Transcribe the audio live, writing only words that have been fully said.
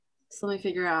So let me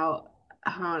figure out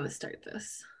how I want to start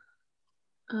this.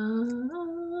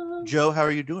 Um, Joe, how are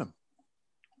you doing?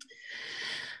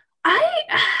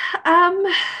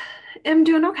 I am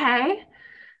doing okay.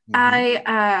 Hmm.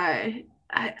 I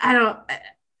don't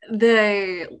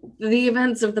the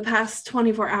events of the past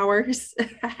 24 hours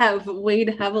have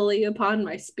weighed heavily upon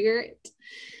my spirit.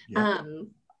 Yeah.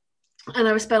 Um, and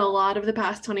I've spent a lot of the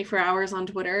past 24 hours on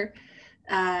Twitter,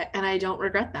 and I don't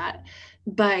regret that.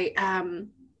 But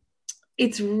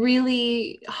it's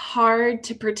really hard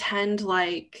to pretend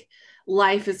like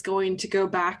life is going to go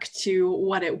back to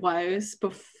what it was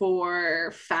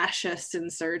before fascist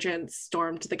insurgents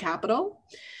stormed the Capitol.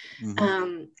 Hmm.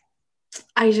 Um,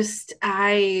 I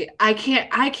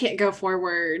can't go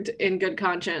forward in good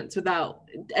conscience without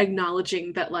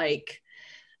acknowledging that like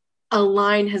a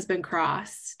line has been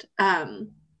crossed.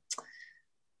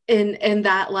 In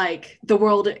that like the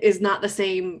world is not the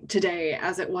same today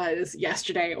as it was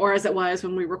yesterday or as it was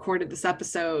when we recorded this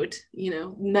episode,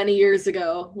 many years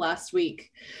ago last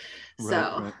week. Right,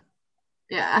 So right.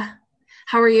 yeah.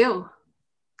 How are you?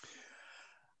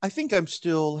 I think I'm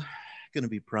still going to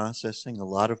be processing a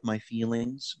lot of my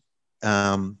feelings.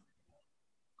 Um,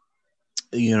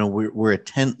 we're a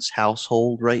tense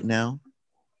household right now.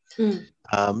 Mm,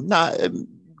 Not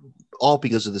all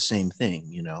because of the same thing.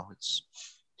 It's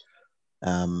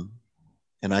um,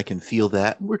 and I can feel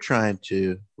that. We're trying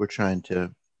to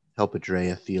help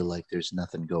Adrea feel like there's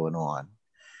nothing going on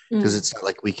because mm, it's not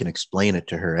like we can explain it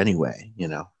to her anyway.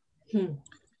 mm.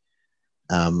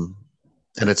 Um,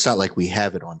 and it's not like we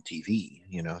have it on TV,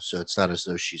 so it's not as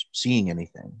though she's seeing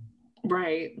anything.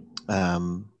 Right.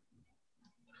 Um,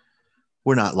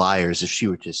 we're not liars. If she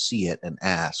were to see it and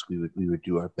ask, we would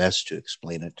do our best to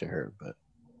explain it to her. But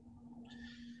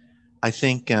I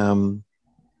think,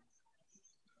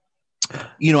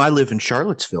 I live in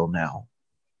Charlottesville now,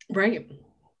 Right.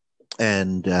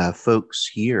 and folks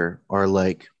here are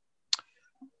like,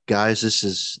 guys, this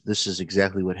is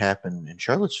exactly what happened in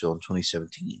Charlottesville in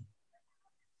 2017.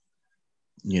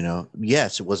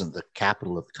 Yes, it wasn't the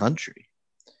capital of the country,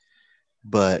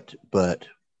 but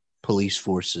police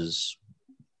forces,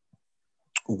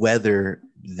 whether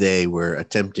they were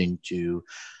attempting to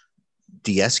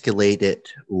de-escalate it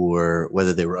or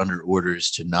whether they were under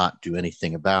orders to not do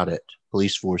anything about it,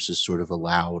 police forces sort of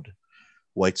allowed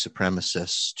white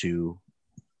supremacists to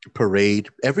parade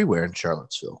everywhere in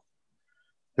Charlottesville.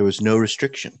 There was no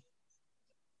restriction,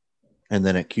 and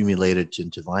then it accumulated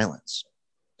into violence.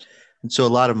 And so a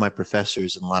lot of my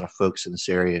professors and a lot of folks in this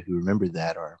area who remember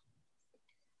that are,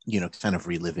 kind of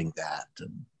reliving that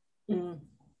and Mm.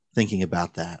 thinking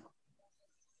about that.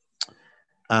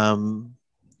 Um,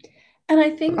 And I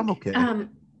but I'm think okay.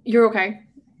 you're okay.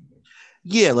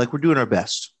 Yeah, like we're doing our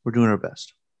best. We're doing our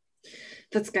best.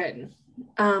 That's good.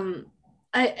 Um,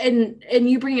 and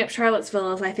you bringing up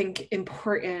Charlottesville is, I think,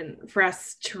 important for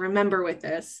us to remember with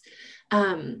this,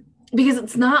 because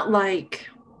it's not like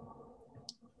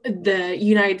the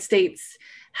United States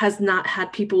has not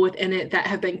had people within it that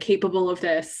have been capable of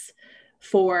this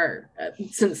for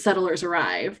since settlers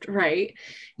arrived, right?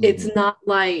 It's Mm-hmm. not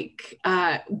like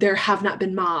there have not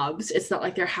been mobs. It's not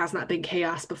like there has not been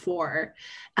chaos before.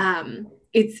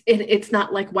 It's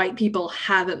not like white people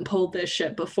haven't pulled this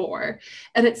shit before,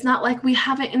 and it's not like we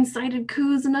haven't incited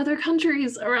coups in other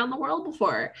countries around the world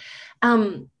before.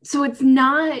 So it's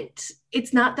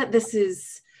not that this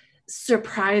is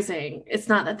surprising. It's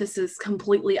not that this is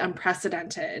completely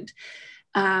unprecedented.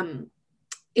 Um,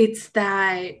 it's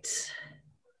that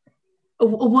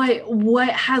what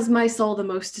has my soul the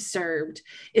most disturbed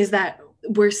is that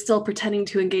we're still pretending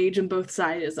to engage in both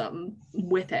sidism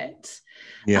with it.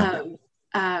 Yeah. Um,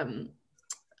 um,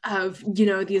 of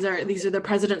these are the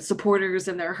president's supporters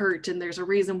and they're hurt and there's a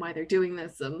reason why they're doing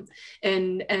this,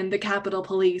 and the Capitol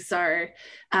Police are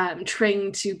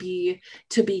trained to be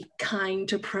kind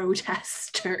to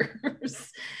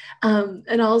protesters,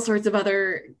 and all sorts of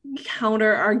other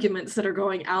counter arguments that are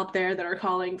going out there that are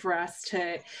calling for us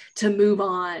to move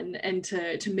on and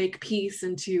to make peace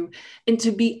and to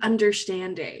be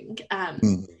understanding.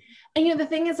 Mm-hmm. And the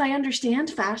thing is, I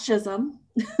understand fascism.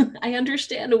 I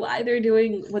understand why they're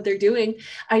doing what they're doing.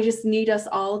 I just need us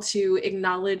all to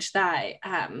acknowledge that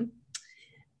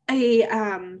a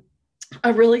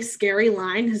a really scary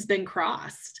line has been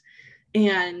crossed,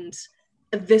 and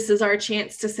this is our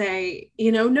chance to say,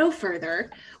 no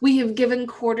further. We have given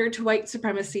quarter to white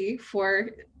supremacy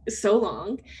for so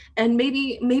long, and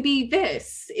maybe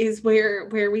this is where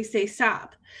we say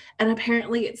stop. And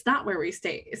apparently it's not where we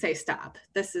say stop.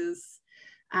 This is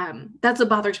that's what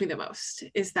bothers me the most,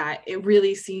 is that it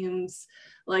really seems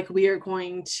like we are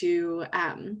going to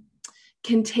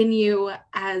continue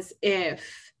as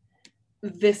if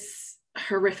this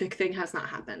horrific thing has not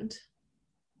happened.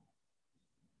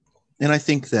 And I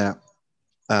think that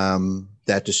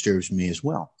that disturbs me as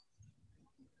well.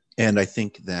 And I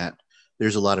think that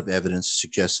there's a lot of evidence to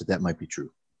suggest that that might be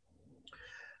true.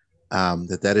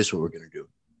 That is what we're going to do.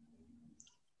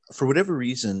 For whatever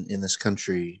reason in this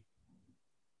country,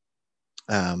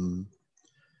 at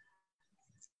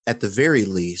the very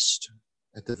least,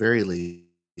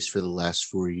 for the last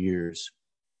 4 years,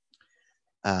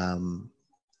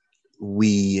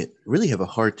 we really have a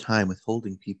hard time with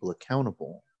holding people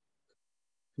accountable,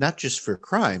 not just for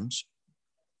crimes,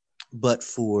 but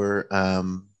for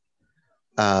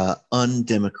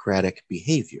undemocratic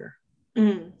behavior.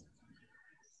 Mm.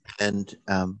 And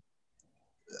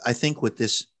I think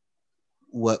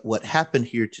what happened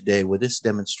here today, what this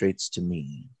demonstrates to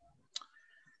me,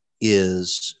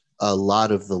 is a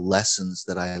lot of the lessons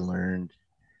that I learned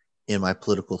in my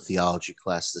political theology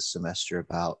class this semester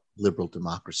about liberal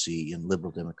democracy and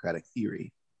liberal democratic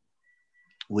theory,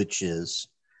 which is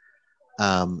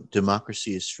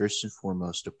democracy is first and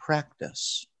foremost a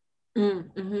practice.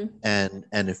 Mm-hmm.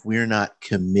 And if we're not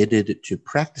committed to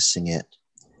practicing it,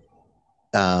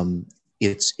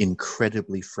 it's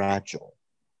incredibly fragile.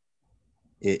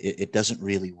 It doesn't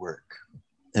really work.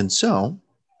 And so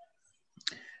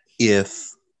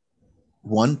if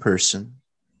one person,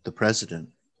 the president,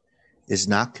 is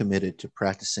not committed to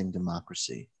practicing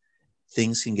democracy,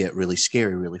 things can get really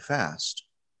scary really fast.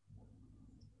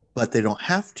 But they don't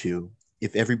have to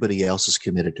if everybody else is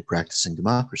committed to practicing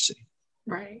democracy.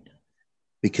 Right.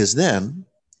 Because then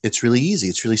it's really easy.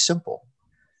 It's really simple.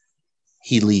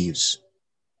 He leaves.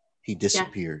 He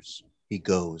disappears. He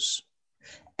goes.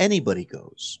 Anybody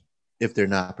goes if they're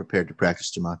not prepared to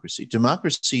practice democracy.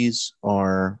 Democracies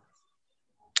are,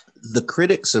 the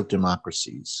critics of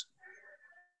democracies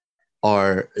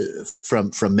are,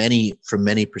 from many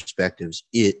perspectives,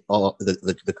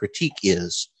 the critique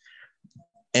is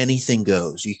anything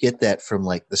goes. You get that from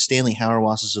like the Stanley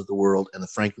Hauerwasses of the world and the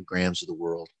Franklin Grahams of the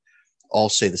world all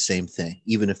say the same thing,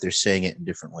 even if they're saying it in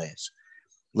different ways.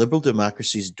 Liberal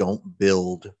democracies don't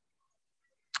build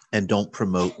and don't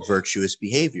promote virtuous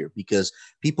behavior because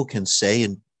people can say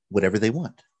and whatever they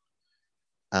want.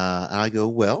 And I go,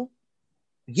 well,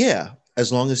 yeah,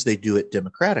 as long as they do it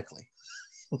democratically.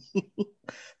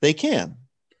 They can.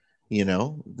 You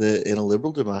know, in a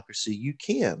liberal democracy, you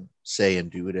can say and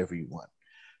do whatever you want,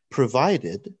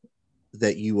 provided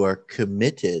that you are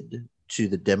committed to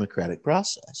the democratic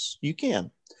process. You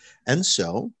can. And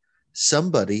so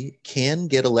somebody can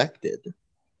get elected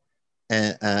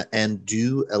and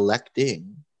do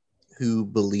electing who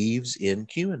believes in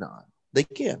QAnon. They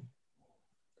can.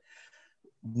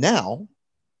 Now,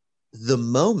 the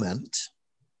moment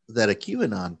that a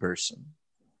QAnon person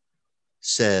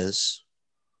says,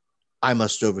 I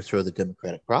must overthrow the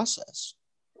democratic process,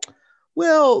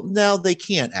 well, now they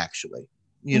can't actually.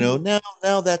 You know,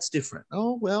 now that's different.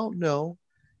 Oh, well, no,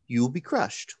 you will be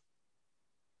crushed.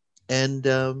 And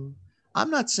I'm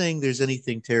not saying there's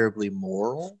anything terribly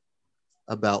moral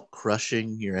about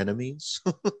crushing your enemies.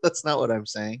 That's not what I'm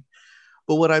saying.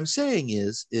 But what I'm saying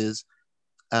is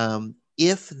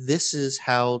if this is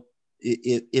how,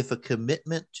 if a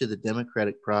commitment to the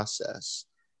democratic process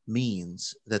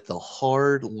means that the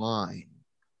hard line,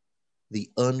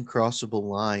 the uncrossable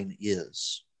line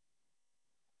is,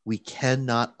 we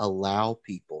cannot allow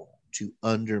people to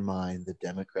undermine the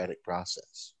democratic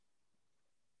process,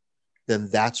 then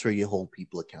that's where you hold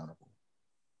people accountable.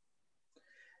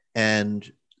 And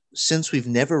since we've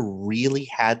never really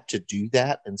had to do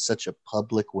that in such a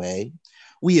public way,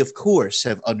 we, of course,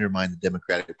 have undermined the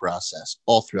democratic process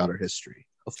all throughout our history.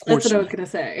 Of course. That's what I was going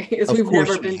to say, is we've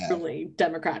never been truly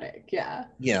democratic. Yeah.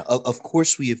 Yeah, of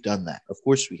course we have done that. Of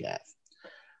course we have.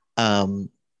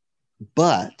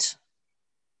 But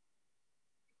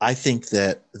I think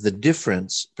that the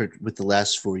difference with the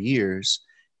last 4 years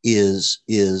is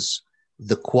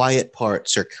the quiet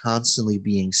parts are constantly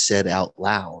being said out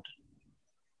loud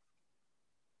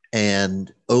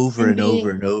and over and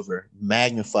over and over,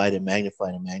 magnified and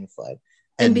magnified and magnified.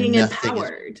 And being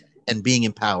empowered. And being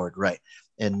empowered, right.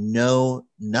 And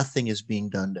nothing is being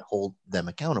done to hold them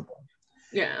accountable.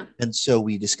 Yeah. And so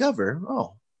we discover,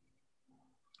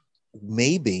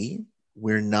 maybe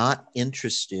we're not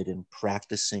interested in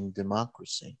practicing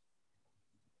democracy.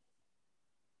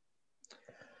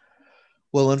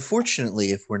 Well,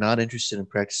 unfortunately, if we're not interested in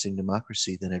practicing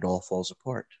democracy, then it all falls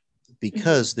apart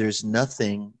because there's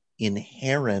nothing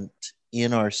inherent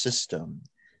in our system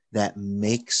that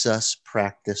makes us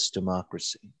practice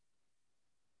democracy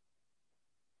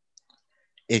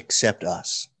except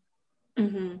us.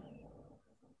 Mm-hmm.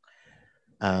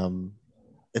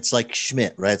 It's like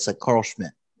Schmitt, right? It's like Carl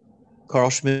Schmitt. Carl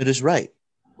Schmitt is right.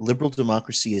 Liberal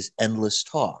democracy is endless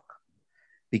talk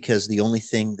because the only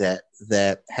thing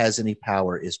that has any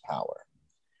power is power.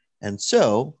 And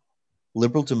so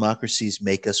liberal democracies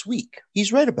make us weak.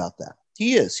 He's right about that.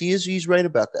 He's right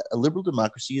about that. A liberal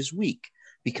democracy is weak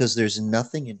because there's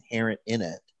nothing inherent in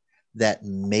it that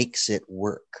makes it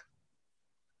work.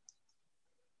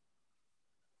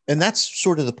 And that's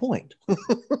sort of the point.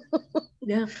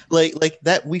 Yeah. Like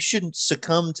that, we shouldn't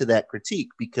succumb to that critique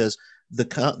because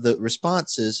the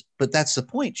response is, but that's the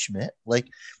point, Schmitt. Like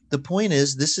the point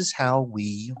is, this is how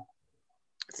we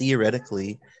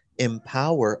theoretically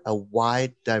empower a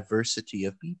wide diversity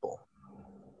of people.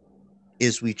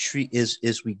 Is we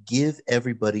give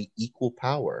everybody equal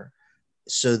power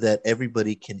so that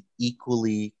everybody can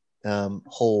equally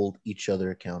hold each other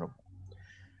accountable.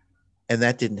 And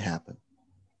that didn't happen.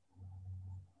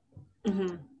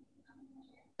 Mm-hmm.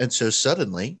 And so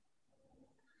suddenly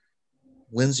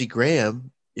Lindsey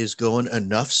Graham is going,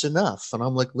 enough's enough. And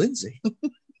I'm like, Lindsey,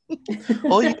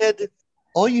 all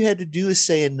you had to do is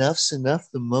say enough's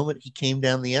enough the moment he came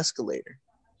down the escalator.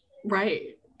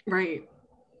 Right.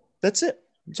 That's it.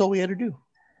 That's all we had to do.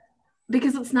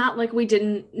 Because it's not like we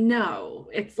didn't know.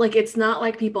 It's not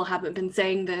like people haven't been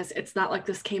saying this. It's not like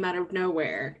this came out of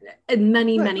nowhere. And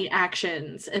many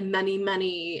actions and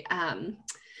many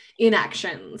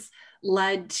inactions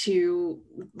led to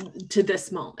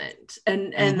this moment.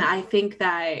 And I think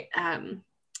that I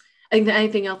think that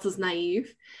anything else is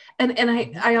naive. And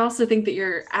I also think that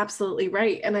you're absolutely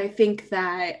right. And I think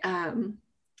that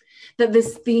that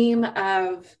this theme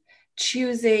of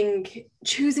choosing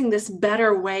this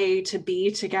better way to be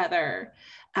together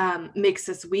makes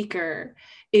us weaker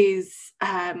is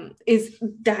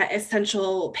that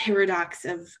essential paradox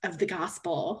of the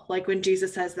gospel. Like when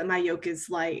Jesus says that my yoke is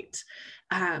light,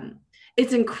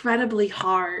 it's incredibly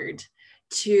hard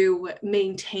to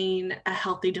maintain a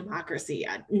healthy democracy.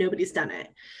 Nobody's done it,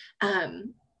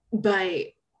 but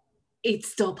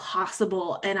it's still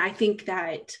possible. And I think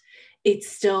that it's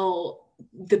still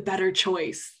the better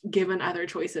choice given other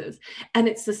choices. And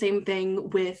it's the same thing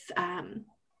with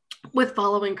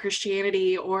following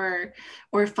Christianity or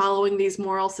following these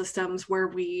moral systems where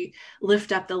we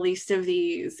lift up the least of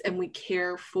these and we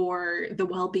care for the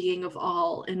well-being of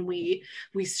all, and we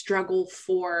struggle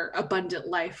for abundant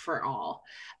life for all.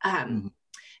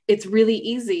 It's really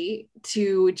easy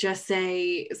to just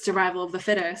say survival of the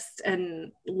fittest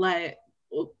and let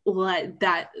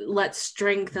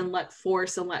strength and let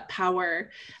force and let power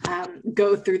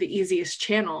go through the easiest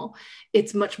channel.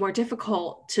 It's much more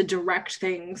difficult to direct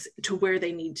things to where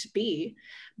they need to be.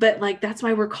 But like, that's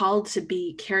why we're called to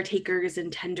be caretakers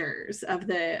and tenders of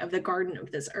the garden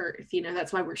of this earth. You know,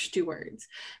 that's why we're stewards,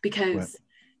 because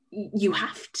you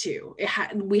have to,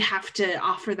 we have to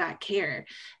offer that care.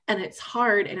 And it's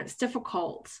hard and it's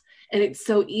difficult. And it's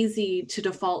so easy to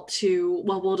default to,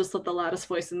 well, we'll just let the loudest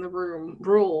voice in the room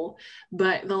rule.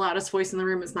 But the loudest voice in the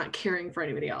room is not caring for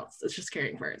anybody else. It's just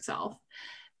caring for itself.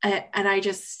 And I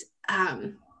just,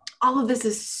 all of this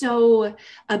is so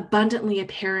abundantly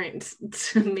apparent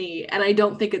to me. And I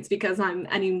don't think it's because I'm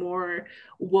any more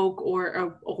woke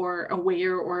or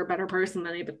aware or a better person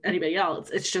than anybody else.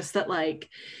 It's just that, like,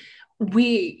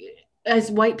 we, as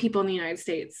white people in the United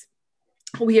States,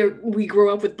 we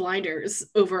grow up with blinders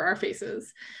over our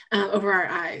faces, over our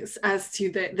eyes, as to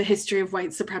the history of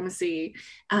white supremacy,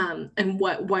 and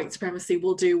what white supremacy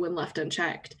will do when left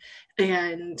unchecked.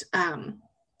 And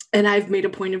I've made a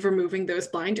point of removing those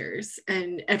blinders,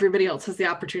 and everybody else has the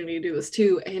opportunity to do this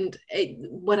too. And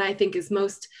what I think is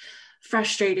most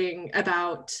frustrating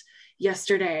about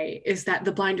yesterday is that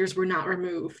the blinders were not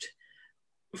removed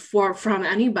from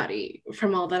anybody,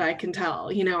 from all that I can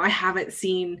tell. You know, I haven't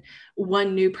seen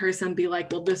one new person be like,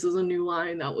 well, this is a new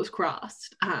line that was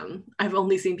crossed. I've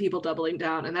only seen people doubling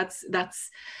down, and that's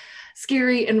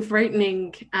scary and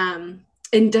frightening,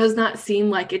 and does not seem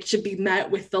like it should be met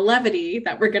with the levity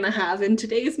that we're going to have in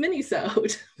today's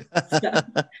mini-sode.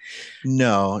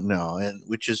 No, and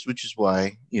which is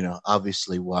why, you know,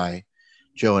 obviously why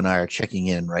Joe and I are checking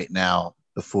in right now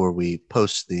before we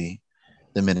post the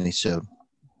mini-sode.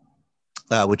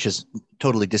 Which is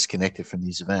totally disconnected from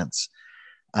these events.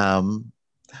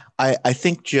 I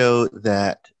think, Joe,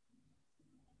 that,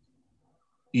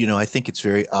 you know, I think it's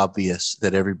very obvious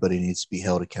that everybody needs to be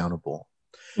held accountable.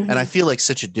 Mm-hmm. And I feel like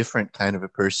such a different kind of a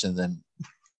person than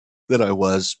I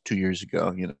was 2 years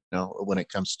ago, you know, when it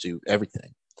comes to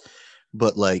everything.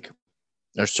 But like,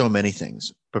 there's so many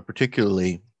things, but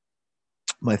particularly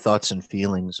my thoughts and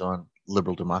feelings on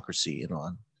liberal democracy and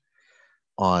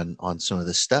on some of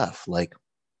this stuff. Like,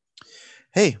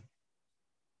 hey,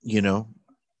 you know,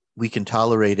 we can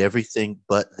tolerate everything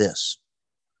but this.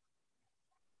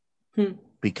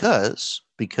 Because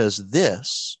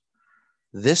this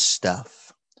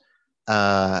stuff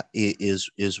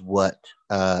is what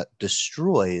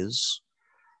destroys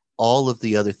all of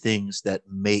the other things that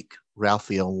make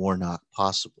Raphael Warnock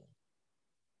possible.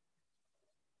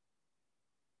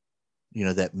 You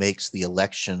know, that makes the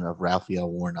election of Raphael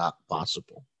Warnock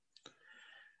possible.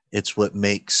 It's what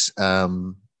makes,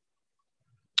 you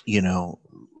know,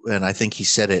 and I think he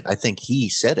said it.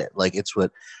 Like, it's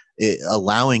what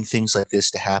allowing things like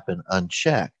this to happen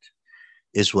unchecked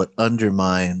is what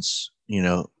undermines, you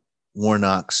know,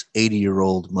 Warnock's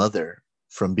 80-year-old mother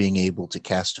from being able to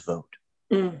cast a vote.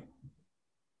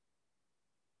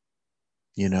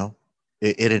 You know,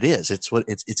 it is.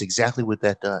 It's exactly what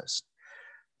that does.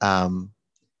 And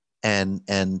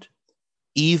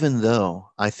even though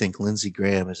I think Lindsey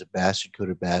Graham is a bastard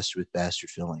coder bastard with bastard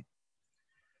filling,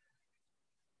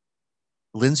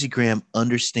 Lindsey Graham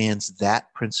understands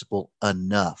that principle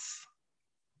enough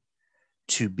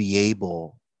to be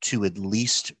able to at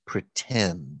least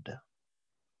pretend,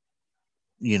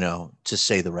 you know, to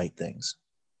say the right things.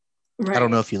 Right. I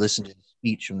don't know if you listened to the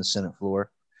speech from the Senate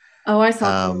floor. Oh, I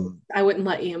saw it. I wouldn't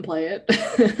let Ian play it.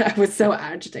 I was so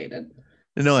agitated.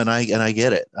 No, and I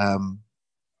get it.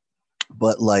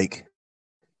 But like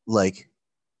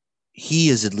he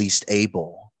is at least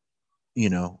able, you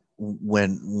know,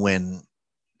 when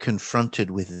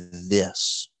confronted with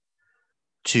this,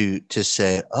 to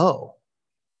say, oh,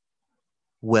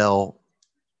 well,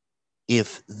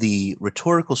 if the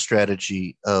rhetorical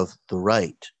strategy of the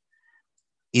right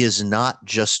is not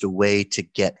just a way to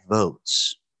get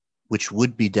votes, which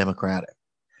would be democratic,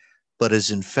 but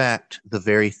is in fact the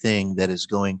very thing that is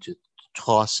going to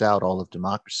toss out all of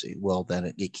democracy, well,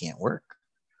 then it can't work.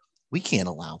 We can't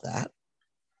allow that.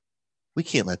 We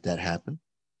can't let that happen.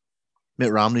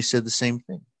 Mitt Romney said the same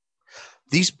thing.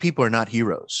 These people are not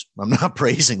heroes. I'm not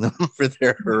praising them for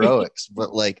their heroics,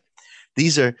 but like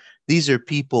these are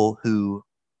people who,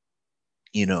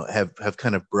 you know, have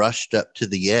kind of brushed up to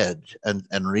the edge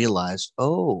and realized,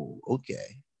 oh,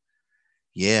 okay,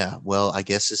 yeah, well, I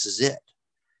guess this is it.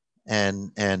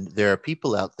 And there are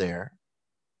people out there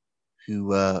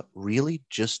who really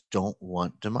just don't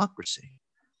want democracy.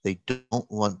 They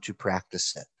don't want to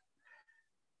practice it,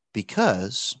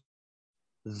 because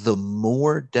the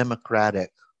more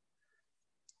democratic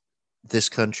this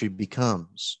country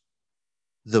becomes,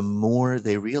 the more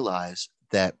they realize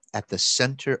that at the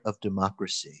center of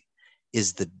democracy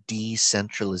is the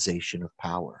decentralization of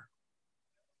power.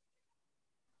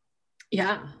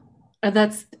 Yeah. And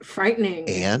that's frightening.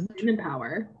 And in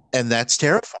power. And that's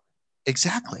terrifying.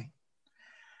 Exactly.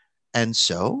 And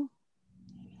so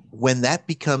when that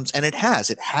becomes, and it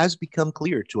has become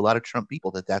clear to a lot of Trump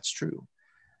people that that's true,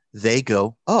 they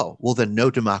go, oh, well, then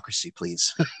no democracy,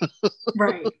 please.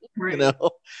 Right. You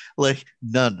know, like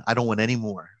none. I don't want any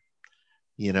more.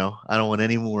 You know, I don't want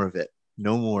any more of it.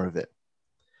 No more of it.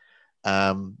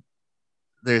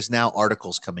 There's now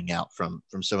articles coming out from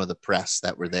some of the press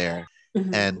that were there.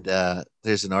 Mm-hmm. And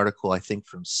there's an article, I think,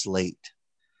 from Slate.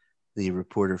 The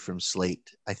reporter from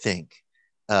Slate, I think,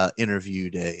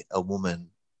 interviewed a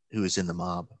woman who was in the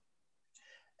mob.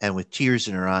 And with tears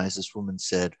in her eyes, this woman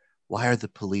said, why are the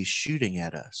police shooting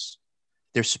at us?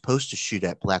 They're supposed to shoot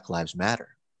at Black Lives Matter.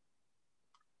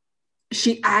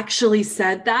 She actually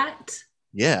said that?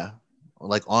 Yeah,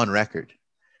 like on record.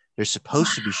 They're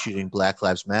supposed to be shooting Black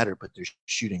Lives Matter, but they're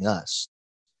shooting us.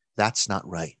 That's not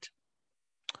right.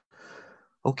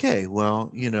 Okay,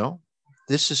 well, you know,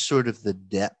 this is sort of the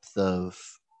depth of,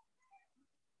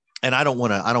 and I don't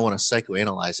want to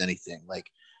psychoanalyze anything. Like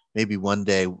maybe one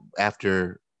day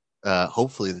after,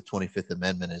 hopefully the 25th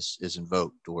Amendment is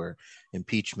invoked, or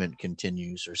impeachment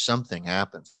continues, or something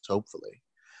happens. Hopefully,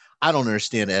 I don't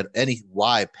understand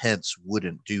why Pence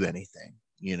wouldn't do anything.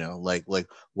 You know, like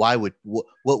why would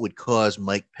what would cause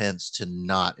Mike Pence to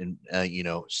not, you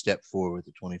know, step forward with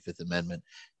the 25th Amendment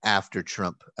after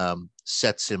Trump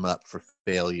sets him up for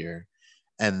failure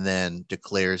and then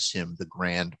declares him the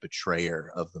grand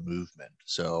betrayer of the movement.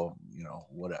 So, you know,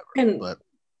 whatever. But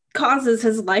causes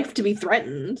his life to be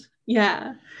threatened.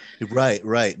 Yeah. Right.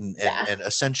 And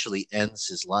essentially ends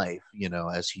his life, you know,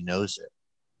 as he knows it.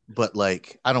 But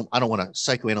like, I don't want to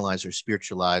psychoanalyze or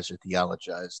spiritualize or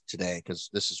theologize today, because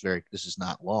this is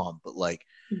not long. But like,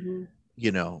 mm-hmm.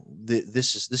 You know,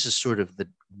 this is sort of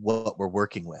what we're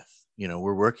working with. You know,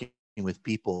 we're working with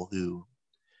people who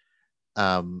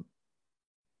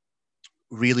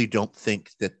really don't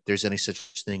think that there's any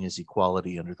such thing as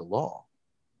equality under the law.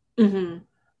 Mm-hmm.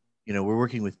 You know, we're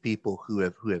working with people who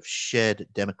have shed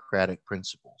democratic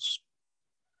principles,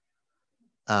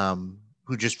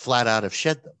 who just flat out have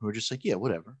shed them, who are just like, yeah,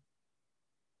 whatever.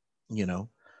 You know,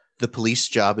 the police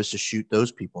job is to shoot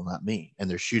those people, not me. And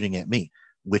they're shooting at me,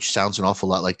 which sounds an awful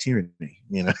lot like tyranny,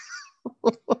 you know.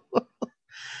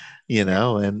 You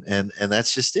know, and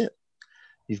that's just it.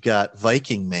 You've got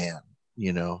Viking Man,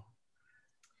 you know,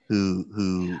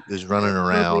 who is running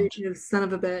around. Son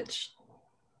of a bitch.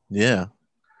 Yeah.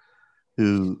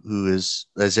 Who is,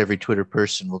 as every Twitter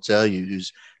person will tell you,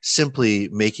 who's simply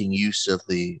making use of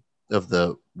the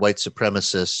white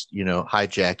supremacist, you know,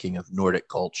 hijacking of Nordic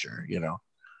culture, you know.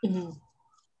 Mm-hmm.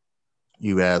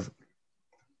 You have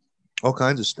all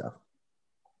kinds of stuff.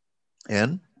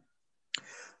 And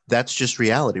that's just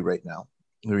reality right now.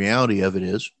 The reality of it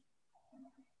is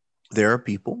there are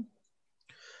people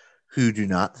who do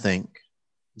not think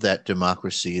that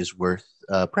democracy is worth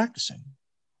practicing.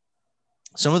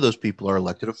 Some of those people are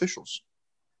elected officials,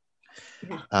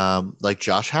 like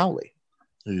Josh Hawley,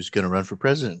 who's going to run for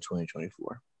president in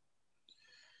 2024.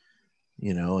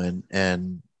 You know,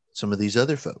 and some of these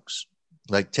other folks,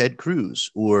 like Ted Cruz,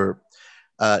 or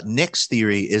Nick's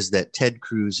theory is that Ted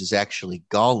Cruz is actually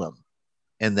Gollum,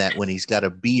 and that when he's got a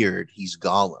beard, he's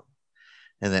Gollum,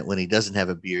 and that when he doesn't have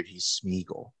a beard, he's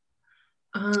Smeagol,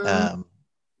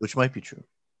 which might be true.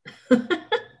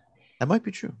 That might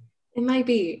be true. It might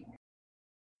be.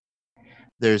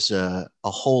 There's a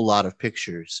whole lot of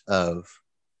pictures of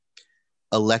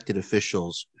elected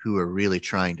officials who are really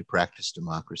trying to practice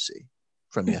democracy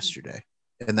from yesterday.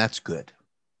 And that's good.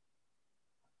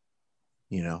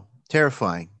 You know,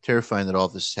 terrifying that all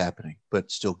this is happening, but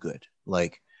still good.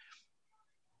 Like,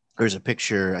 there's a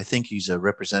picture, I think he's a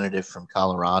representative from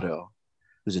Colorado,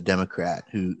 who's a Democrat,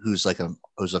 who's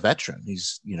a veteran.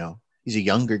 He's, you know, he's a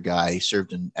younger guy. He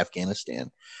served in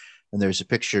Afghanistan. And there's a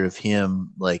picture of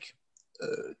him like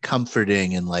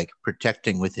comforting and like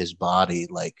protecting with his body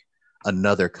like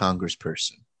another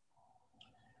congressperson,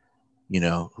 you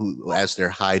know, who, as they're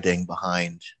hiding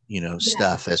behind, you know,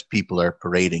 stuff as people are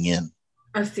parading in.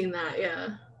 I've seen that, yeah.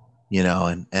 You know,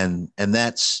 and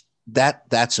that's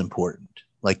important.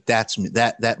 Like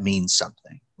that means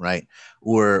something, right?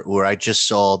 Or I just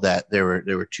saw that there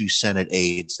were 2 Senate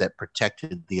aides that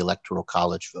protected the Electoral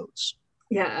College votes.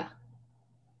 Yeah.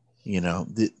 You know,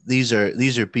 these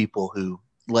are people who,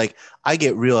 like, I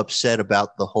get real upset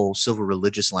about the whole civil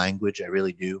religious language. I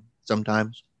really do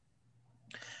sometimes.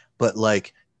 But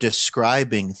like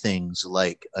describing things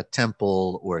like a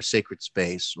temple or a sacred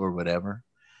space or whatever,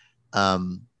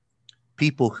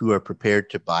 people who are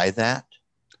prepared to buy that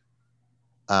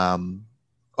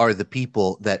are the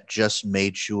people that just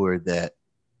made sure that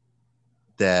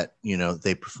you know,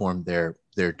 they performed their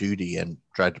duty and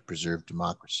tried to preserve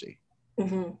democracy.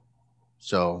 Mm-hmm.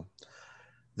 So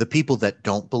the people that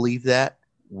don't believe that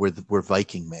were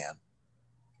Viking Man.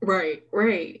 Right.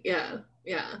 Yeah.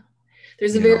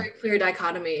 There's a very clear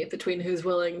dichotomy between who's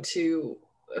willing to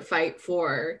fight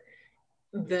for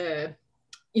the,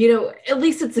 you know, at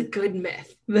least it's a good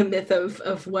myth, the myth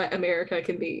of what America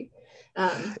can be.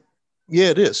 Yeah,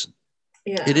 it is.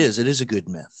 Yeah. It is a good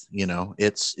myth. You know,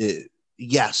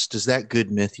 yes. Does that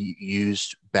good myth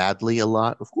used badly a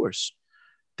lot? Of course.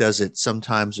 Does it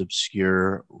sometimes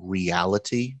obscure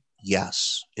reality?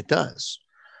 Yes, it does.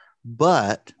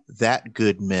 But that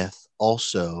good myth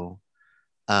also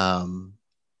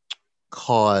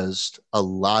caused a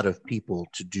lot of people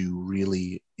to do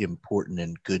really important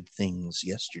and good things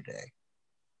yesterday.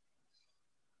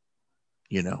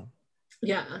 You know?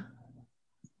 Yeah.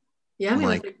 Yeah, I'm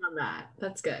gonna think on that.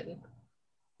 That's good.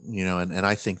 You know, and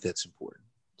I think that's important.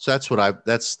 So that's what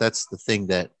that's the thing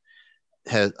that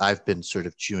I've been sort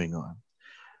of chewing on.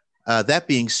 That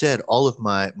being said, all of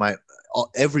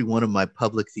every one of my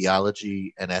public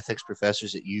theology and ethics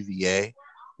professors at UVA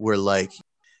were like,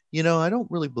 you know, I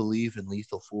don't really believe in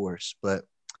lethal force, but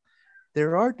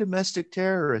there are domestic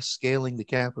terrorists scaling the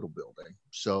Capitol building.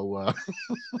 So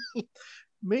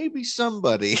maybe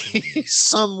somebody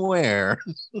somewhere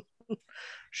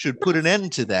should put an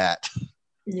end to that.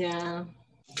 Yeah.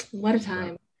 What a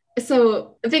time.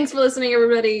 So thanks for listening,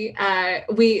 everybody.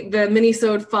 The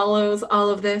mini-sode follows all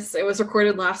of this. It was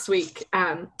recorded last week.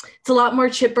 It's a lot more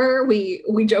chipper. We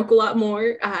joke a lot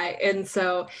more. And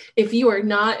so if you are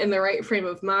not in the right frame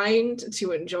of mind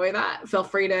to enjoy that, feel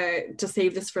free to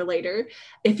save this for later.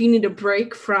 If you need a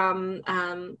break from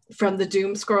the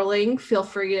doom scrolling, feel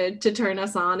free to turn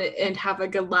us on and have a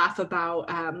good laugh about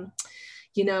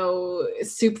you know,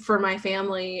 Soup for My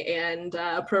Family and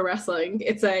pro wrestling.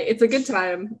 It's a good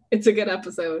time. It's a good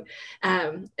episode.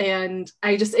 And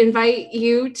I just invite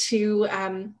you to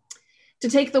to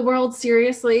take the world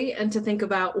seriously and to think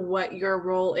about what your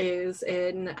role is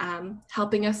in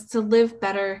helping us to live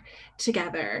better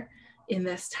together in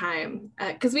this time.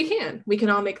 Because we can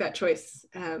all make that choice.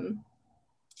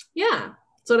 Yeah,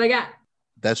 that's what I got.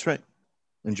 That's right.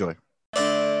 Enjoy.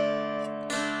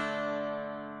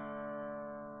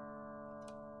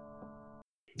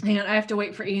 Hang on, I have to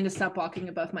wait for Ian to stop walking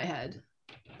above my head.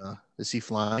 Is he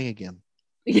flying again?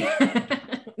 Yeah.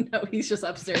 No, he's just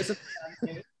upstairs.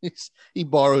 He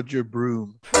borrowed your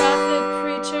broom. Prophet,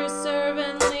 preacher,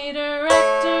 servant, leader,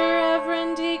 rector,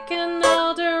 reverend, deacon,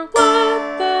 elder,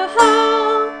 what the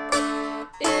hell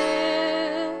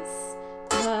is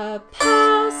the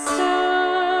pastor?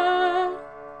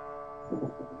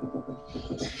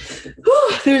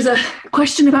 There's a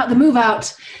question about the move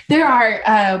out. There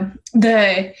are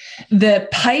the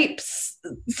pipes,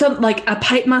 some like a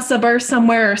pipe must have burst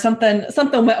somewhere or something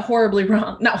went horribly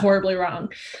wrong. Not horribly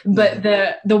wrong, but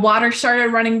the water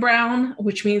started running brown,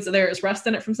 which means that there is rust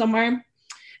in it from somewhere.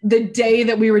 The day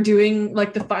that we were doing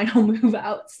like the final move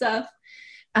out stuff,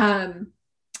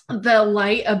 the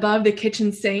light above the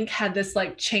kitchen sink had this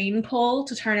like chain pull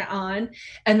to turn it on,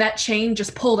 and that chain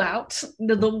just pulled out.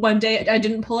 The one day I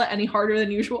didn't pull it any harder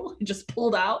than usual. It just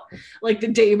pulled out like the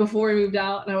day before we moved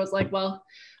out, and I was like, well,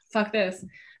 fuck this.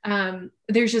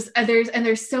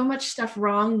 There's so much stuff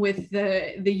wrong with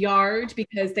the yard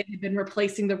because they had been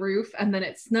replacing the roof, and then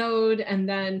it snowed, and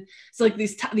then so like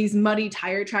these muddy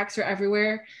tire tracks are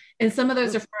everywhere, and some of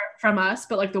those are from us,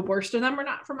 but like the worst of them are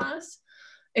not from us.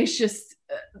 It's just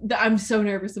I'm so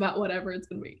nervous about whatever it's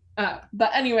gonna be.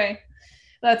 But anyway,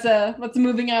 that's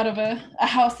moving out of a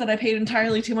house that I paid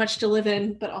entirely too much to live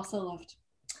in, but also loved.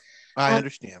 I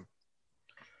understand.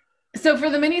 So for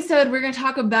the mini-sode, we're going to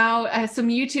talk about some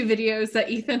YouTube videos that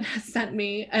Ethan has sent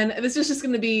me, and this is just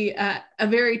going to be a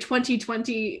very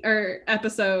 2020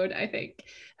 episode, I think.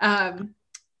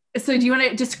 So do you want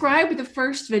to describe the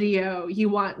first video you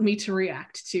want me to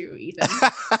react to, Ethan?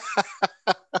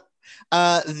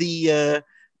 The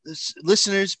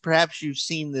listeners, perhaps you've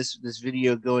seen this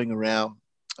video going around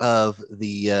of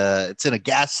it's in a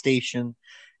gas station,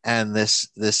 and this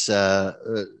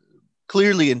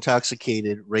clearly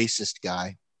intoxicated racist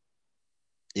guy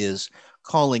is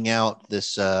calling out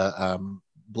this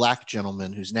black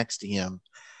gentleman who's next to him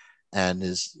and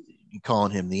is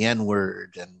calling him the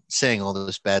N-word and saying all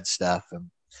this bad stuff.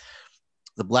 And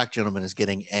the black gentleman is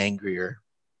getting angrier.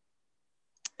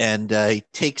 And he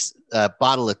takes a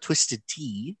bottle of Twisted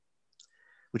Tea,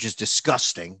 which is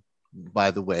disgusting,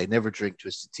 by the way. Never drink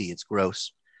Twisted Tea. It's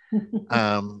gross.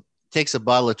 Takes a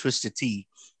bottle of Twisted Tea,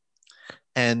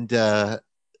 and it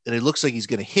looks like he's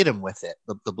going to hit him with it.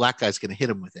 The black guy's going to hit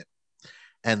him with it.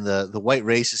 And the white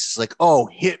racist is like, oh,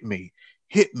 hit me.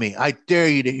 I dare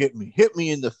you to hit me. Hit me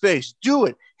in the face. Do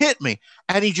it. Hit me.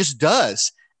 And he just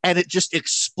does. And it just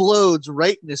explodes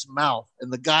right in his mouth.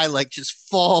 And the guy like just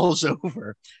falls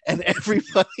over. And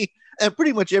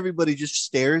pretty much everybody just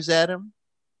stares at him.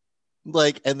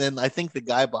 Like, and then I think the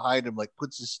guy behind him like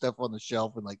puts his stuff on the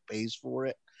shelf and like pays for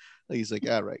it. He's like,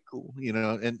 all right, cool. You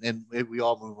know, and we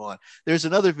all move on. There's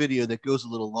another video that goes a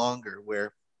little longer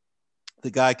where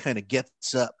the guy kind of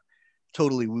gets up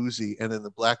totally woozy, and then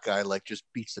the black guy like just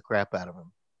beats the crap out of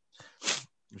him,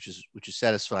 which is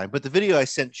satisfying. But the video I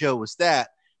sent Joe was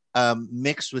that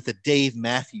mixed with a Dave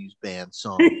Matthews Band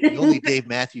song, the only Dave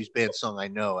Matthews Band song I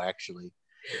know, actually.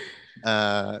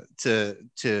 The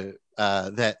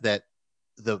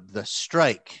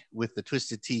strike with the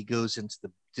Twisted Tea goes into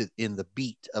in the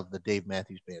beat of the Dave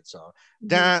Matthews Band song.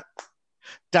 Da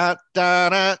da da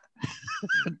da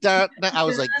da. I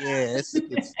was like, yeah, this is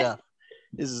good stuff.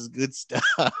 This is good stuff.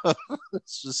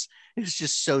 It's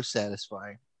just so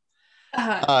satisfying.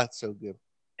 It's so good.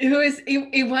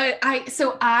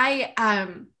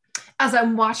 As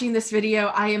I'm watching this video,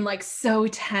 I am like so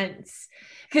tense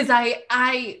because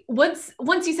I once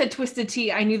you said Twisted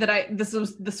Tea, I knew that this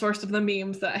was the source of the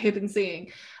memes that I had been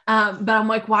seeing. But I'm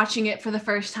like watching it for the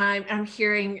first time, and I'm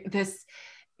hearing this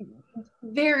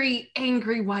very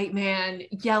angry white man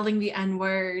yelling the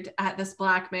N-word at this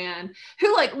black man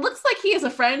who like looks like he has a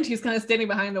friend who's kind of standing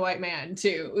behind the white man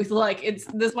too. It's like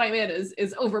this white man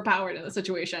is overpowered in the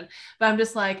situation. But I'm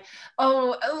just like,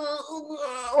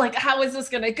 like how is this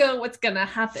gonna go? What's gonna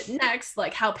happen next?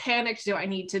 Like how panicked do I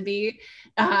need to be?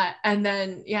 And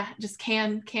then just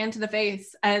can to the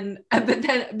face. And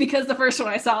then because the first one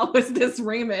I saw was this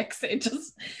remix, it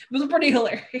was pretty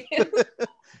hilarious.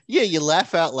 Yeah, you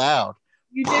laugh out loud.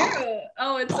 You do.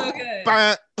 Oh, it's so good.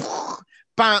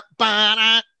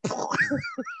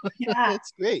 Yeah,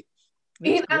 it's great.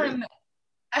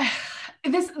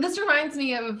 This reminds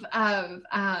me of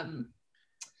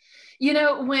You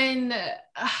know, when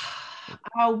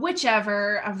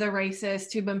whichever of the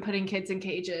racists who've been putting kids in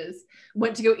cages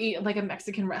went to go eat like a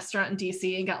Mexican restaurant in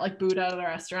DC and got like booed out of the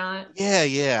restaurant.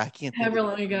 Yeah. I can't think However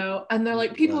long ago. And they're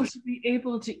like, people should be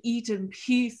able to eat in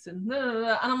peace and blah, blah,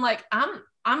 blah. And I'm like,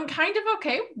 I'm kind of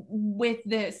okay with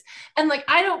this. And like,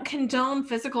 I don't condone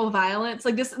physical violence.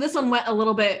 Like this one went a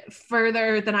little bit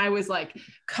further than I was like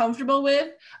comfortable with,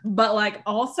 but like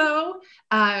also,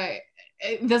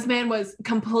 this man was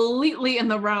completely in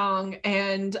the wrong,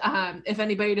 and if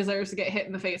anybody deserves to get hit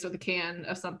in the face with a can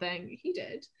of something, he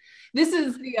did. This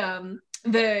is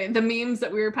the memes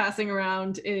that we were passing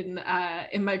around in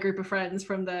my group of friends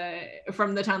from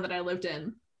the town that I lived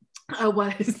in. It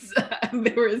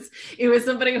was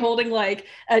somebody holding like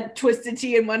a Twisted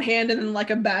Tea in one hand and then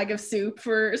like a bag of soup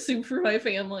for my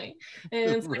family,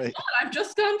 and it's like, oh, I've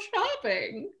just gone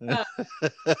shopping.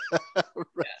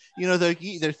 Right. You know,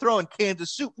 they're throwing cans of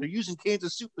soup. They're using cans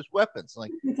of soup as weapons.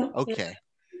 Like, okay,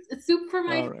 it's soup for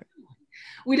my family.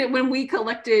 We did when we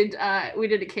collected. We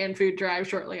did a canned food drive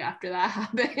shortly after that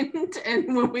happened,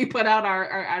 and when we put out our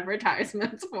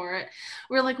advertisements for it,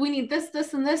 we were like, "We need this,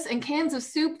 this, and this, and cans of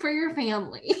soup for your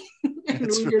family." And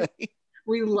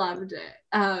we loved it.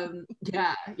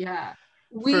 Yeah.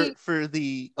 For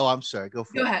the I'm sorry. Go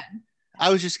ahead. I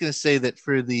was just going to say that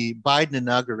for the Biden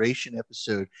inauguration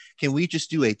episode, can we just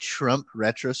do a Trump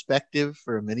retrospective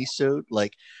for a minisode,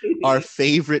 like our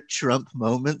favorite Trump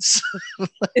moments?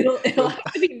 It'll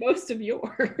have to be most of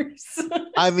yours.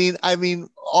 I mean,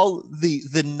 all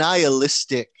the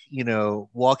nihilistic,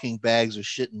 walking bags of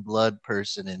shit and blood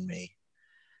person in me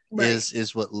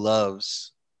is what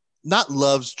not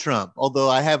loves Trump. Although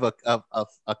I have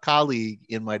a colleague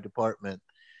in my department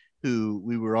who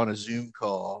we were on a Zoom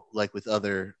call, like with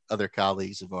other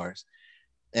colleagues of ours.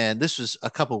 And this was a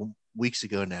couple weeks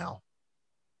ago now,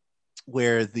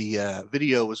 where the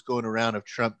video was going around of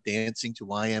Trump dancing to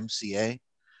YMCA.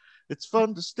 It's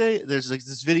fun to stay. There's like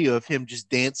this video of him just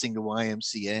dancing to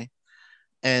YMCA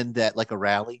and at like a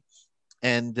rally.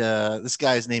 And this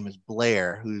guy's name is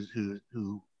Blair,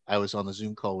 who I was on the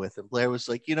Zoom call with. And Blair was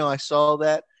like, I saw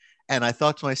that. And I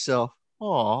thought to myself,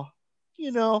 oh,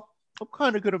 I'm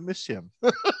kind of going to miss him. Let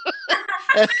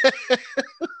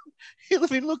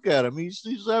me look at him. He's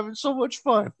having so much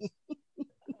fun.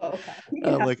 Okay.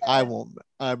 I'm like, I'm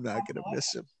not going to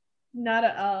miss him. Not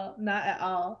at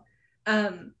all.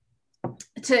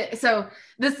 So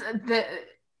this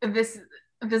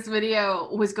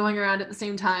video was going around at the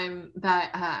same time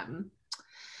that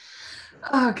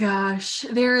oh gosh,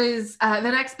 there is the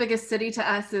next biggest city to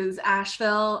us is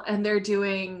Asheville, and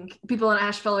people in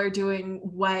Asheville are doing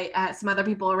what some other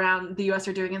people around the US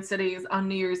are doing in cities on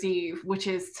New Year's Eve, which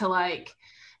is to like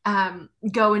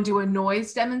go and do a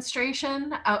noise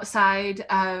demonstration outside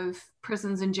of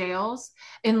prisons and jails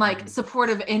in like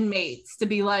support of inmates, to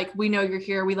be like, we know you're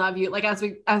here, we love you, like as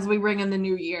we ring in the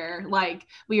new year, like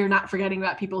we are not forgetting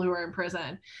about people who are in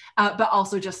prison, but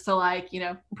also just to like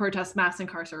protest mass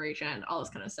incarceration, all this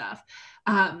kind of stuff.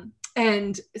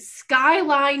 And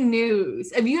Skyline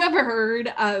News, have you ever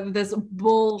heard of this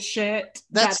bullshit?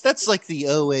 That's like the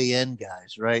OAN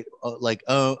guys, right? Like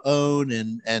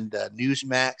OWN and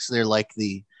Newsmax. They're like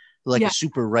a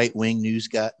super right-wing news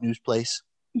place.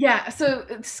 Yeah, so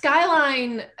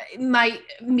Skyline might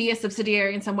be a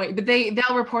subsidiary in some way, but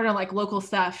they'll report on like local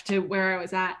stuff to where I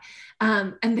was at.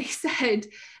 And they said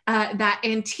that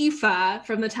Antifa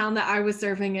from the town that I was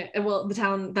the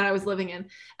town that I was living in,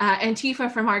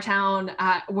 Antifa from our town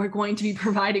were going to be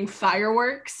providing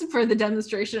fireworks for the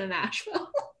demonstration in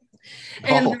Asheville.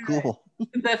 And cool.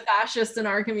 The fascists in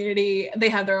our community, they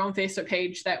have their own Facebook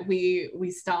page that we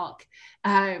stalk.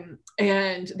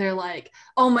 And they're like,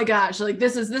 oh my gosh, like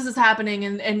this is happening,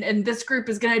 and this group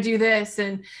is gonna do this,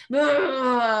 and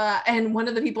one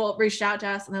of the people reached out to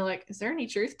us and they're like, is there any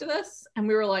truth to this? And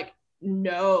we were like,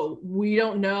 no, we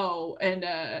don't know, and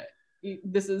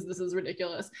this is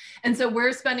ridiculous. And so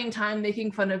we're spending time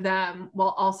making fun of them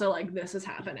while also like this is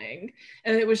happening.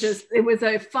 And it was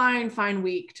a fine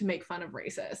week to make fun of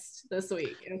racists this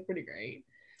week. It was pretty great.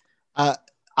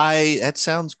 That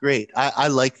sounds great. I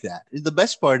like that. The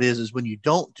best part is when you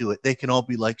don't do it, they can all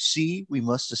be like, see, we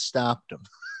must have stopped them.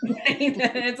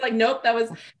 It's like, nope, that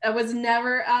was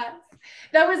never us.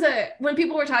 That was when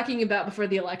people were talking about before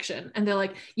the election, and they're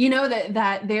like,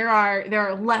 that there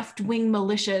are left-wing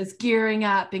militias gearing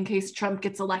up in case Trump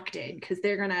gets elected because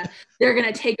they're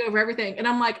gonna take over everything. And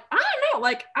I'm like, I don't know,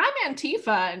 like I'm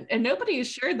Antifa, and nobody has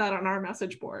shared that on our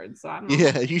message board. So I don't know.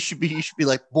 Yeah, you should be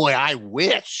like, boy, I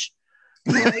wish.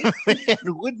 Right? Man,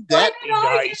 wouldn't that be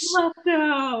nice? Left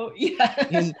out.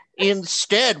 Yeah.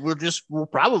 Instead, we'll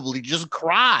probably just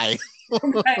cry.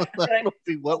 Right. That'll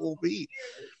be what will be.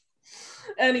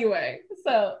 Anyway,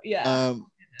 so yeah.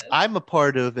 I'm a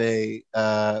part of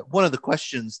one of the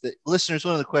questions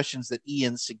that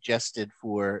Ian suggested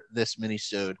for this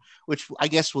minisode, which I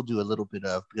guess we'll do a little bit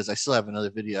of because I still have another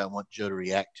video I want Joe to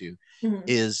react to,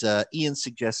 is Ian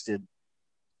suggested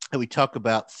that we talk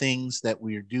about things that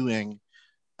we're doing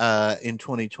in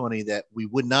 2020 that we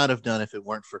would not have done if it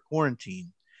weren't for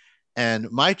quarantine. And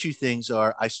my two things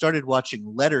are I started watching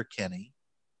Letterkenny.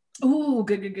 Oh,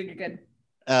 good.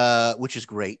 Which is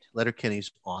great.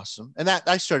 Letterkenny's awesome, and that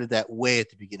I started that way at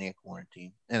the beginning of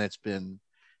quarantine, and it's been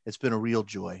a real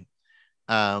joy.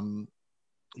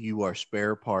 You are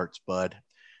spare parts, bud.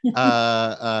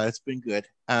 It's been good.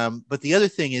 But the other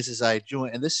thing is I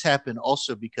joined, and this happened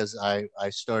also because I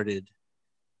started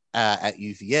at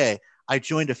UVA. I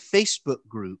joined a Facebook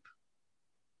group.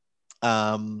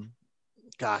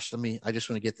 Gosh, I just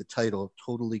want to get the title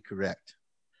totally correct,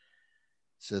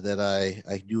 so that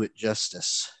I do it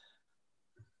justice.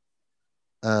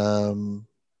 Hang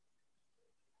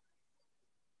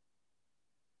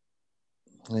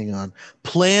on.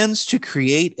 Plans to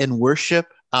create and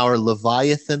worship our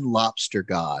Leviathan lobster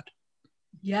god.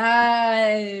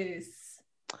 Yes,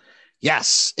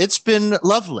 it's been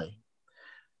lovely.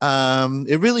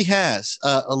 It really has.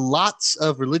 Lots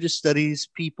of religious studies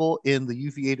people in the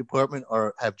UVA department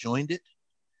have joined it.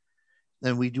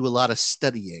 And we do a lot of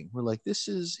studying. We're like, this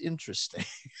is interesting.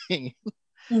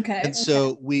 Okay. And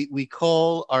so we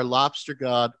call our lobster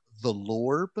god the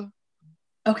Lorb.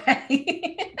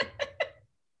 Okay.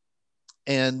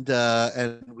 And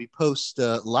we post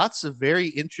lots of very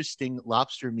interesting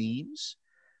lobster memes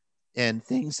and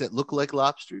things that look like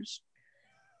lobsters.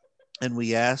 And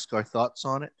we ask our thoughts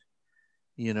on it.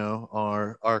 You know,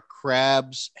 are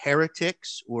crabs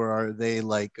heretics, or are they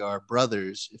like our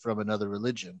brothers from another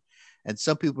religion? And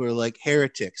some people are like,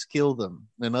 heretics, kill them.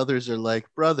 And others are like,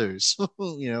 brothers.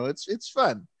 You know, it's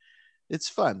fun. It's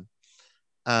fun.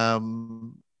 I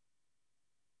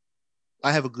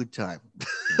have a good time.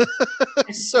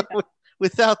 So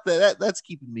without that's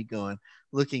keeping me going,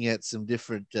 looking at some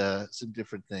different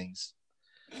things.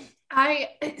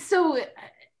 So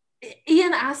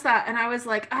Ian asked that, and I was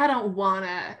like, I don't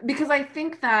wanna, because I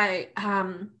think that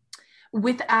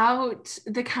without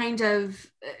the kind of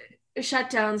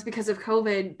shutdowns because of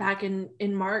COVID back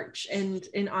in March and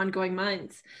in ongoing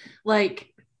months,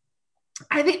 like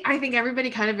I think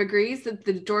everybody kind of agrees that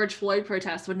the George Floyd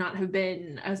protests would not have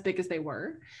been as big as they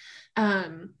were.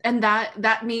 And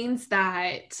that means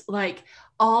that like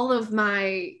all of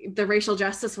the racial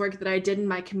justice work that I did in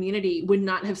my community would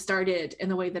not have started in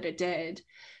the way that it did.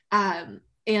 And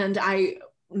I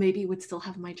maybe would still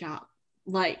have my job.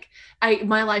 Like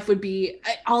my life would be,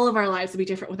 all of our lives would be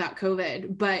different without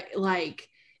COVID, but like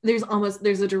there's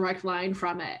a direct line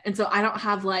from it. And so I don't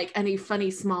have like any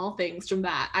funny small things from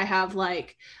that. I have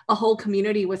like a whole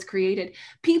community was created.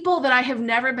 People that I have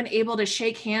never been able to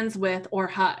shake hands with or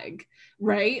hug,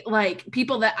 right? Like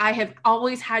people that I have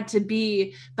always had to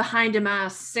be behind a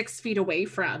mask 6 feet away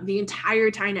from the entire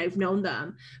time I've known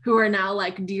them, who are now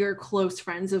like dear close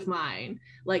friends of mine.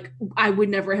 Like I would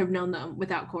never have known them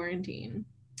without quarantine.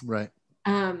 Right.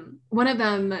 One of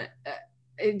them,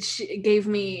 they gave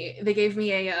me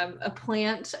a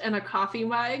plant and a coffee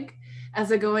mug as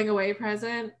a going away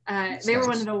present. They were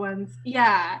one of the ones.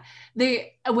 Yeah.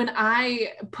 When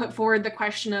I put forward the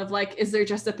question of like, is there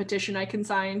just a petition I can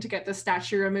sign to get the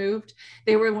statue removed?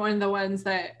 They were one of the ones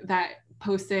that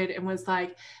posted and was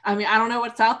like, I mean, I don't know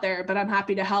what's out there, but I'm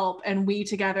happy to help. And we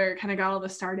together kind of got all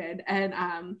this started.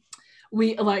 And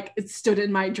we like stood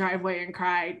in my driveway and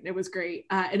cried. It was great.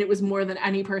 And it was more than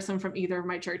any person from either of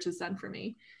my churches done for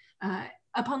me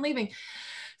upon leaving.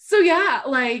 So yeah,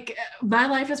 like my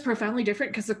life is profoundly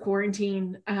different because of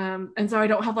quarantine. And so I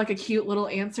don't have like a cute little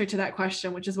answer to that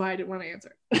question, which is why I didn't want to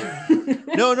answer.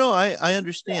 No, I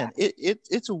understand. Yeah.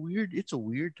 It's a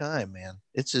weird time, man.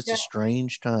 It's a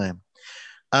strange time.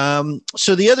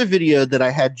 So the other video that I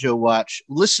had Joe watch,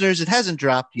 listeners, it hasn't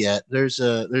dropped yet. There's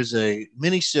a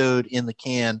mini-sode in the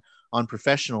can on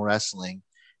professional wrestling.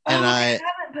 And I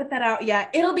haven't put that out yet.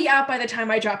 It'll be out by the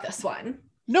time I drop this one.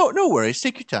 No worries.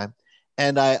 Take your time.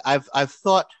 And I've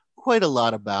thought quite a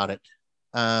lot about it.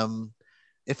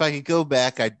 If I could go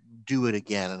back, I'd do it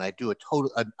again, and I'd do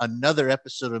another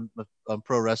episode of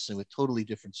pro wrestling with totally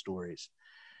different stories.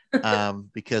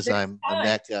 Because I'm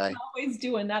that guy. Always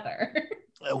do another.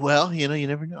 Well, you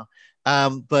never know.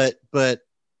 But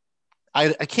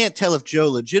I can't tell if Joe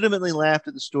legitimately laughed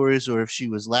at the stories or if she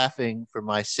was laughing for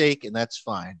my sake, and that's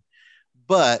fine.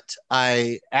 But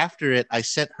after it, I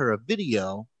sent her a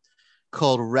video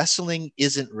called Wrestling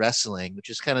Isn't Wrestling, which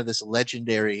is kind of this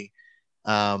legendary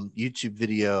YouTube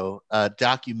video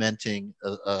documenting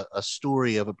a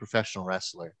story of a professional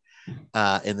wrestler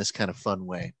in this kind of fun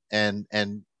way. And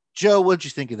Joe, what did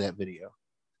you think of that video?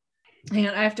 Hang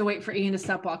on, I have to wait for Ian to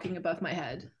stop walking above my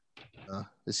head.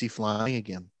 Is he flying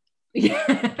again?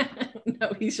 Yeah.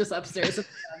 No, he's just upstairs.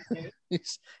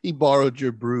 He borrowed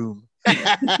your broom.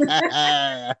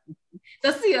 That's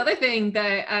the other thing,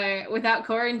 that without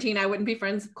quarantine, I wouldn't be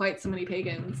friends with quite so many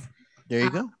pagans. There you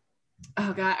go.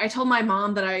 Oh God, I told my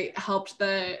mom that I helped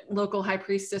the local high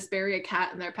priestess bury a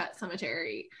cat in their pet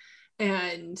cemetery.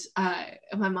 And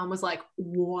my mom was like,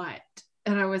 what?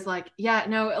 And I was like, yeah,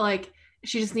 no, like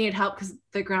she just needed help because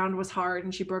the ground was hard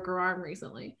and she broke her arm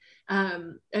recently.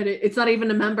 And it's not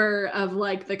even a member of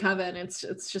like the coven.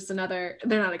 It's just another,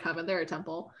 they're not a coven, they're a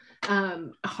temple, a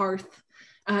hearth.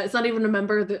 It's not even a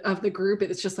member of the group.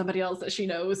 It's just somebody else that she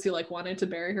knows who like wanted to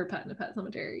bury her pet in a pet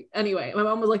cemetery. Anyway, my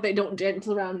mom was like, they don't dance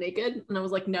around naked. And I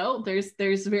was like, no,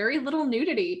 there's very little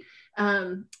nudity.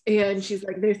 And she's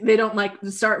like, they don't like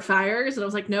start fires. And I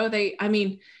was like, no, I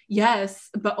mean, yes,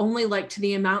 but only like to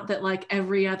the amount that like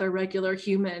every other regular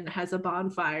human has a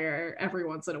bonfire every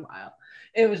once in a while.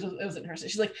 It was interesting.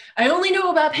 She's like, I only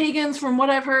know about pagans from what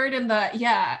I've heard, and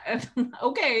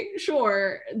okay,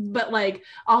 sure, but like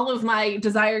all of my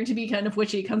desire to be kind of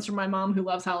witchy comes from my mom who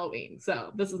loves Halloween,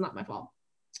 so this is not my fault.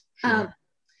 Sure.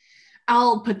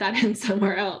 I'll put that in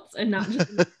somewhere else and not just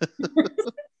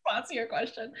response to your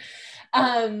question.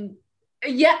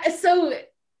 Yeah, so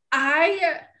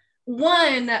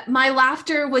my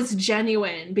laughter was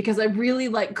genuine because I really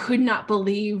like could not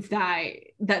believe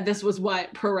that this was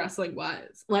what pro wrestling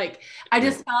was. Like, I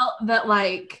just felt that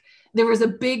like there was a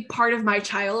big part of my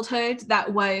childhood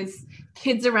that was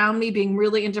kids around me being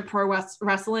really into pro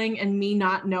wrestling and me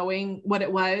not knowing what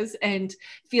it was and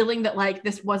feeling that like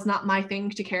this was not my thing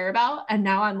to care about. And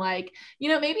now I'm like,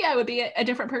 maybe I would be a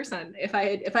different person if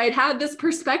I had this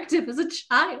perspective as a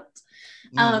child.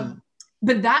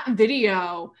 But that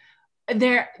video,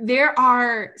 there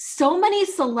are so many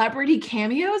celebrity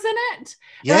cameos in it.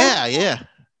 Yeah.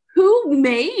 Who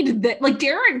made that? Like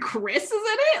Darren Criss is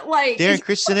in it. Like Darren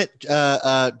Criss in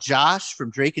it. Josh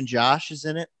from Drake and Josh is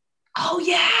in it. Oh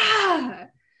yeah.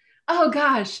 Oh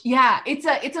gosh. Yeah.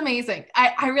 It's amazing.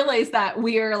 I realize that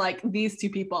we are like these two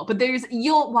people, but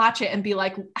you'll watch it and be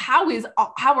like, how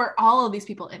are all of these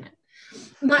people in it?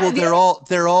 Well,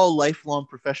 they're all lifelong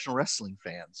professional wrestling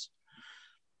fans.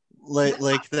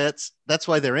 Like that's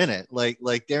why they're in it.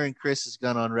 Like Darren Criss has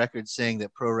gone on record saying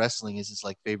that pro wrestling is his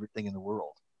like favorite thing in the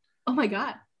world. Oh my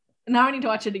God. Now I need to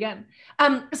watch it again.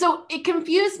 So it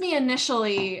confused me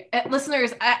initially.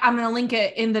 Listeners, I'm going to link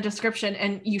it in the description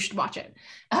and you should watch it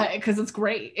because it's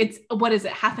great. It's, what is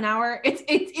it? Half an hour? It's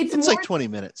more, like 20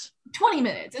 minutes. 20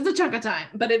 minutes. It's a chunk of time,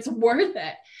 but it's worth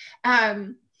it.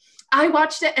 I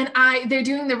watched it and they're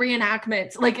doing the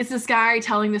reenactments. Like it's this guy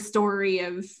telling the story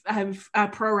of a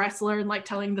pro wrestler and like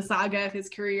telling the saga of his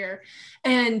career.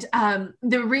 And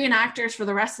the reenactors for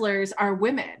the wrestlers are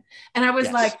women. And I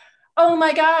was like, oh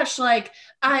my gosh, like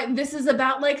this is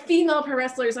about like female pro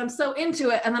wrestlers. I'm so into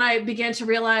it. And then I began to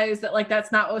realize that like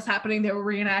that's not what was happening. They were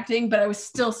reenacting, but I was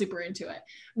still super into it.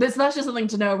 That's just something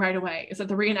to know right away, is that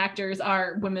the reenactors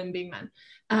are women being men,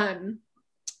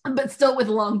 but still with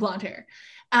long blonde hair.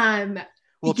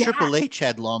 Triple H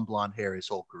had long blonde hair his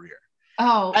whole career.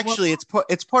 Oh, actually,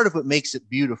 it's part of what makes it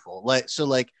beautiful.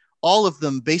 Like all of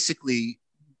them basically,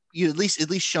 at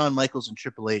least Shawn Michaels and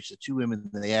Triple H, the two women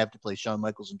that they have to play Shawn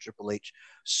Michaels and Triple H,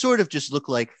 sort of just look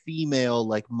like female,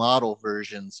 like model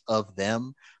versions of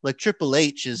them. Like Triple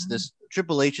H is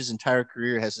Triple H's entire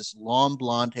career has this long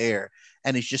blonde hair,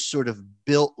 and he's just sort of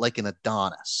built like an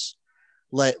Adonis.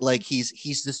 Like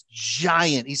he's this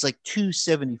giant. He's like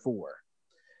 274.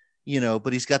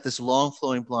 But he's got this long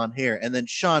flowing blonde hair. And then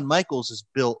Shawn Michaels is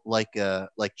built like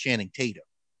Channing Tatum.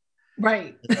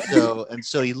 Right. and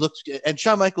so he looks, and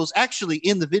Shawn Michaels actually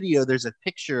in the video, there's a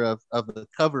picture of the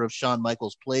cover of Shawn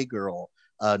Michaels' Playgirl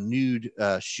nude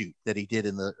shoot that he did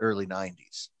in the early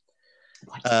 90s.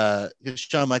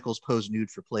 Shawn Michaels posed nude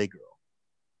for Playgirl.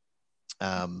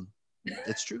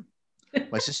 It's true.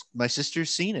 My sister's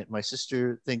seen it. My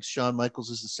sister thinks Shawn Michaels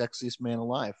is the sexiest man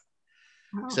alive.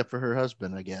 Oh. Except for her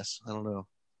husband, I guess. I don't know.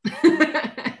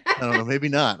 I don't know. Maybe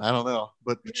not. I don't know.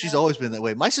 But she's always been that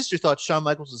way. My sister thought Shawn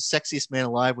Michaels was the sexiest man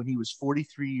alive when he was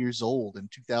 43 years old in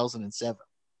 2007.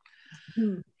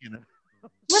 What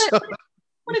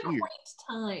a quaint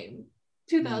time.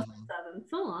 2007,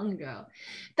 so long ago.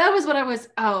 That was what I was.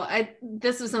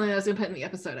 This was something I was going to put in the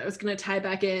episode. I was going to tie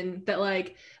back in that,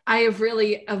 like, I have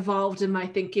really evolved in my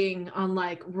thinking on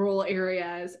like rural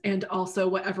areas and also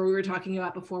whatever we were talking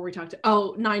about before we talked to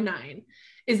 9/9.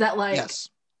 Is that like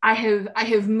I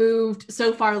have moved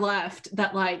so far left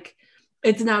that like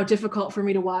it's now difficult for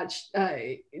me to watch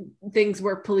things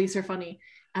where police are funny,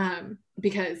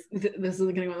 because this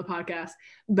isn't going to go on the podcast.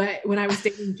 But when I was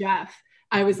dating Jeff,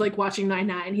 I was like watching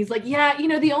 9/9. He's like, yeah,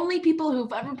 the only people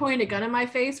who've ever pointed a gun in my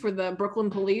face were the Brooklyn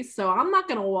police, so I'm not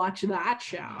going to watch that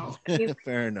show.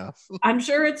 Fair enough. I'm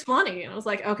sure it's funny. And I was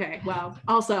like, okay, well,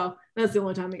 also that's the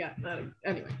only time we got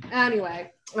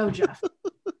anyway. Oh, Jeff,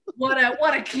 what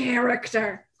a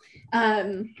character.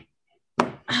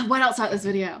 What else about this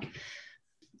video?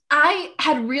 I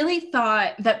had really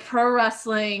thought that pro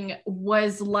wrestling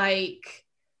was like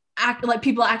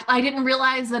people act. I didn't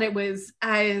realize that it was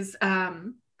as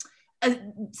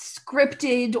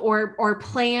scripted or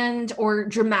planned or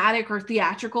dramatic or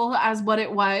theatrical as what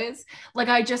it was. Like,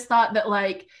 I just thought that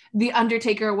like the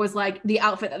Undertaker was like the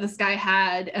outfit that this guy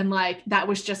had, and like that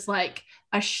was just like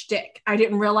a shtick. I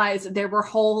didn't realize that there were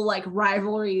whole like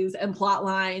rivalries and plot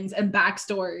lines and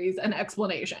backstories and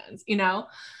explanations,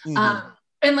 Mm-hmm.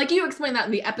 And like you explained that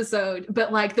in the episode,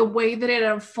 but like the way that it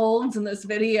unfolds in this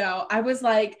video, I was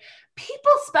like,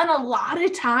 people spend a lot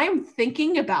of time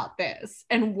thinking about this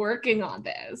and working on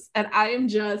this. And I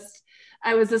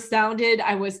was astounded.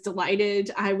 I was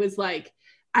delighted. I'm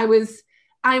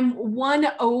won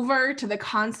over to the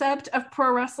concept of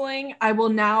pro wrestling. I will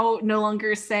now no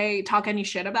longer talk any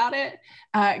shit about it,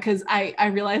 because I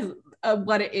realize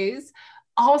what it is.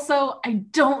 Also, I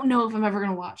don't know if I'm ever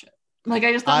going to watch it. Like,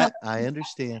 I just thought I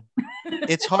understand.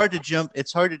 It's hard to jump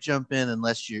in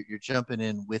unless you're jumping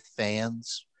in with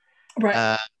fans.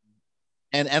 Right.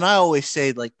 And I always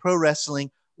say, like, pro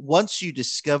wrestling, once you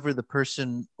discover the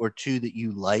person or two that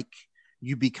you like,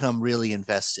 you become really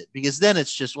invested, because then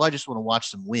it's just, well, I just want to watch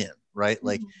them win, right? Mm-hmm.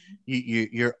 Like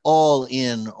you're all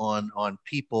in on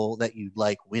people that you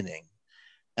like winning.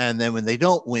 And then when they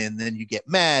don't win, then you get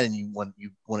mad and you want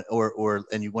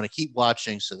to keep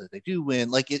watching so that they do win.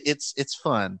 Like it's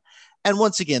fun. And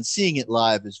once again, seeing it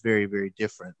live is very, very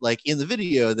different. Like in the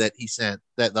video that he sent,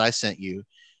 that I sent you,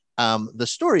 the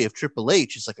story of Triple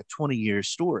H is like a 20-year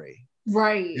story.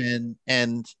 Right.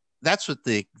 And that's what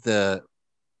the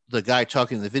guy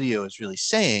talking in the video is really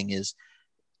saying is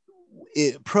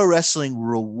pro wrestling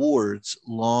rewards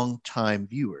long-time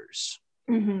viewers.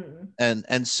 Mm-hmm.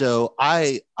 And so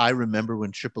I remember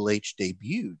when Triple H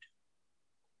debuted.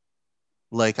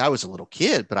 Like, I was a little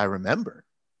kid, but I remember.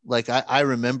 Like, I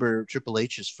remember Triple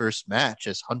H's first match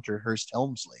as Hunter Hearst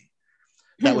Helmsley.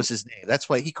 That was his name. That's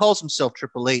why he calls himself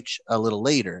Triple H a little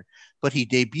later, but he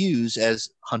debuts as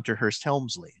Hunter Hearst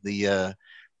Helmsley,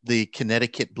 the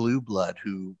Connecticut blue blood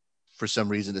who, for some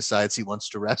reason, decides he wants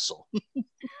to wrestle.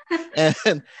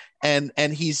 and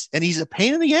he's a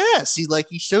pain in the ass.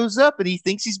 He shows up and he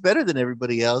thinks he's better than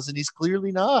everybody else, and he's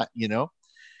clearly not,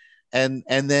 and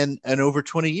then over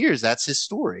 20 years, that's his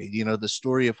story. The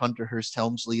story of Hunter Hearst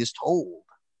Helmsley is told,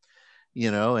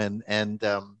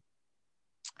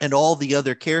 and all the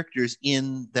other characters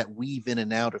that weave in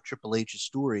and out of Triple H's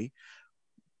story,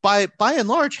 by and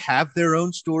large, have their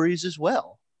own stories as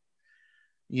well.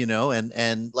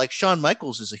 And like Shawn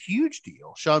Michaels is a huge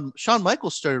deal. Shawn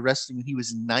Michaels started wrestling when he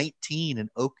was 19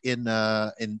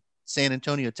 in San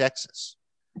Antonio, Texas.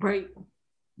 Right.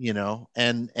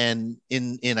 And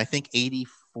in I think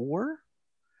 84.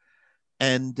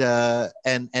 And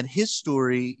his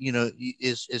story,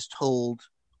 is told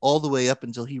all the way up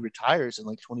until he retires in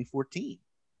like 2014.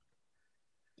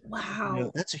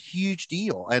 Wow. That's a huge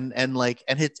deal. And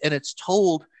it's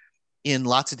told in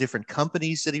lots of different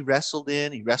companies that he wrestled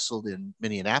in. He wrestled in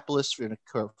Minneapolis for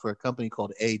a company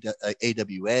called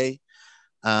AWA.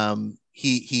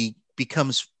 He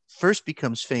first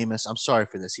becomes famous. I'm sorry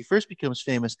for this. He first becomes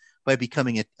famous by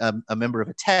becoming a member of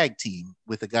a tag team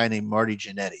with a guy named Marty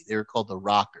Jannetty. They were called the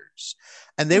Rockers,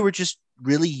 and they were just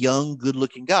really young,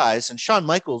 good-looking guys. And Shawn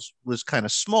Michaels was kind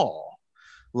of small.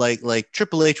 Like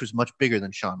Triple H was much bigger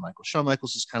than Shawn Michaels. Shawn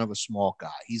Michaels is kind of a small guy.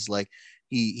 He's like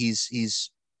he's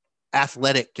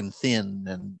athletic and thin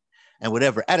and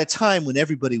whatever, at a time when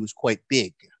everybody was quite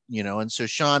big, and so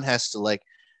Shawn has to like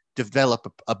develop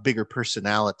a bigger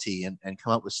personality and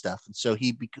come up with stuff. And so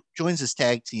he joins this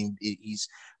tag team. He's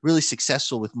really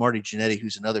successful with Marty Jannetty,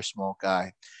 who's another small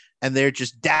guy, and they're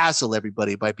just dazzle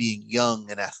everybody by being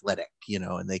young and athletic,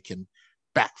 and they can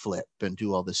backflip and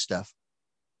do all this stuff.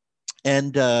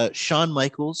 And Shawn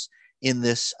Michaels, in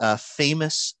this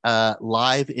famous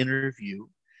live interview,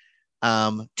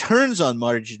 turns on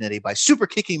Marty Jannetty by super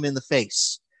kicking him in the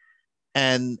face.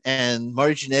 And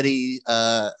Marty Jannetty,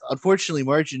 unfortunately,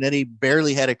 Marty Jannetty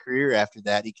barely had a career after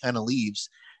that. He kind of leaves,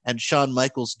 and Shawn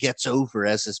Michaels gets over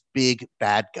as this big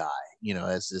bad guy,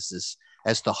 as this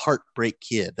as the Heartbreak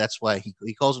Kid. That's why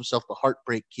he calls himself the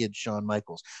Heartbreak Kid, Shawn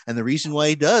Michaels. And the reason why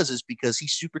he does is because he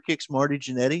super kicks Marty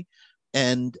Jannetty,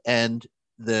 and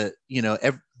the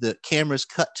the cameras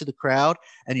cut to the crowd,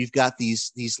 and you've got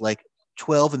these like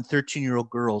 12 and 13-year-old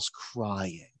girls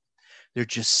crying. They're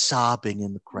just sobbing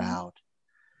in the crowd.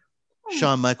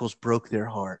 Shawn Michaels broke their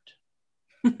heart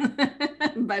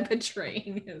by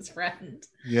betraying his friend.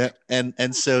 Yeah,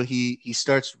 and so he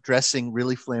starts dressing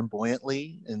really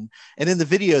flamboyantly, and in the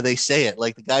video they say it,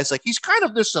 like, the guy's like, he's kind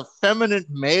of this effeminate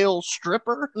male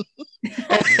stripper.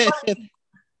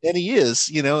 and he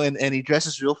is, and he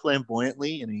dresses real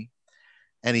flamboyantly,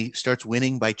 and he starts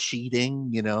winning by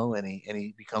cheating, and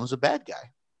he becomes a bad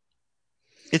guy.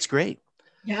 It's great.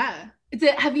 Yeah.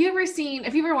 Have you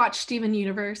ever watched Steven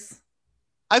Universe?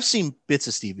 I've seen bits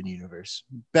of Steven Universe.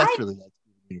 Beth really likes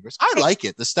Steven Universe. I like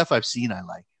it. The stuff I've seen, I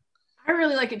like. I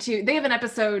really like it too. They have an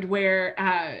episode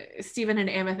where Steven and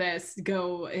Amethyst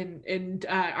go and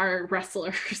are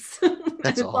wrestlers.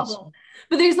 That's awesome.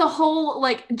 But there's a whole,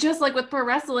 like, just like with pro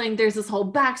wrestling, there's this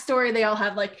whole backstory. They all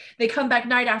have, like, they come back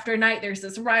night after night. There's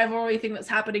this rivalry thing that's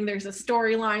happening. There's a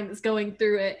storyline that's going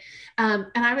through it. And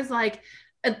I was like,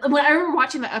 when I remember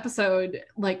watching the episode,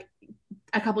 like,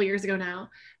 a couple years ago now,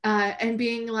 and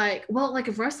being like, well, like,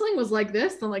 if wrestling was like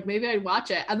this, then, like, maybe I'd watch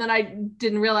it. And then I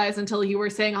didn't realize until you were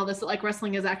saying all this that, like,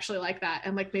 wrestling is actually like that,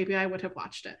 and, like, maybe I would have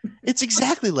watched it. It's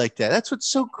exactly like that. That's what's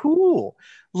so cool.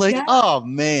 Like, yeah. Oh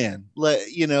man, like,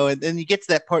 and then you get to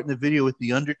that part in the video with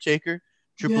the Undertaker.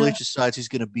 Triple H decides he's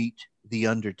going to beat the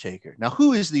Undertaker. Now,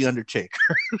 who is the Undertaker?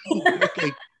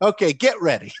 okay, get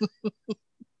ready.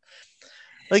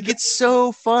 Like, it's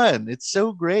so fun. It's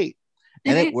so great.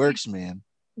 And it works, man.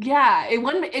 Yeah,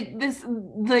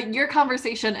 your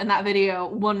conversation in that video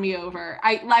won me over.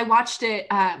 I watched it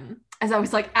as I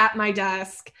was, like, at my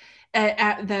desk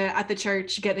at the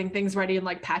church getting things ready and,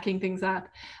 like, packing things up.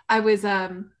 I was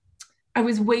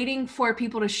waiting for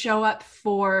people to show up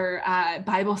for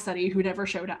Bible study who never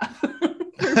showed up.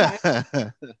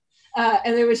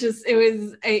 And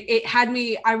it had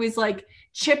me, I was, like,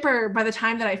 chipper by the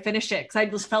time that I finished it, because I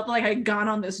just felt like I'd gone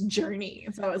on this journey.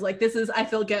 So I was like, I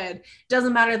feel good.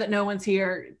 Doesn't matter that no one's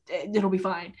here. It'll be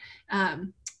fine.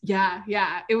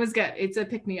 Yeah, it was good. It's a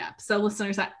pick me up. So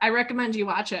listeners, I recommend you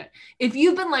watch it. If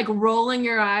you've been, like, rolling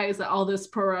your eyes at all this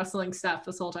pro wrestling stuff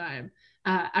this whole time,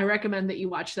 I recommend that you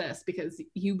watch this, because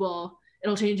it'll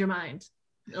change your mind.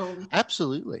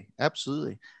 Absolutely. And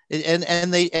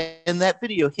that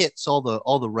video hits all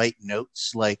the right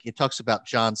notes. Like, it talks about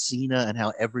John Cena and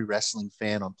how every wrestling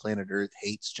fan on planet Earth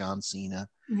hates John Cena.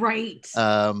 Right.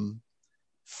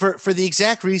 For the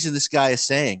exact reason this guy is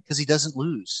saying, because he doesn't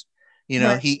lose.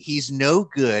 Right. He's no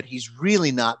good. He's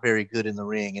really not very good in the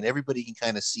ring, and everybody can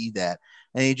kind of see that.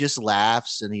 And he just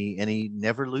laughs, and he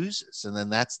never loses. And then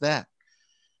that's that.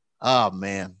 Oh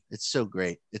man, it's so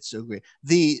great.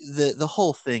 The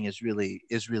whole thing is really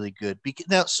good.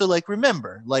 Now, so, like,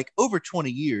 remember, like, over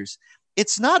 20 years,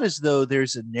 it's not as though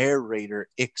there's a narrator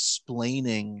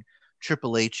explaining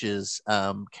Triple H's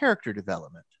character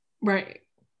development. Right.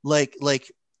 Like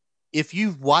if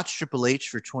you've watched Triple H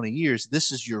for 20 years,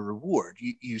 this is your reward.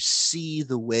 You see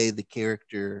the way the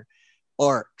character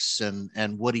arcs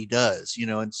and what he does,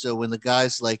 and so when the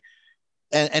guy's like,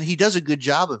 and he does a good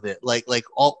job of it. Like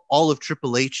all of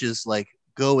Triple H's, like,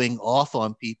 going off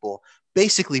on people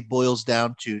basically boils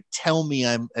down to, tell me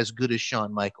I'm as good as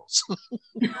Shawn Michaels.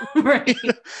 Right.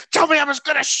 Tell me I'm as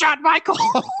good as Shawn Michaels.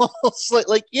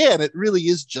 Yeah, and it really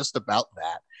is just about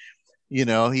that.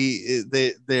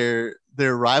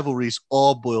 Their rivalries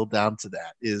all boil down to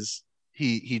that. Is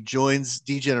he joins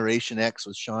D-Generation X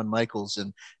with Shawn Michaels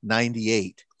in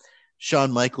 '98.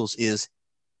 Shawn Michaels is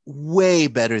way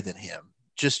better than him.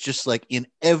 Just like in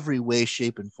every way,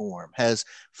 shape, and form. Has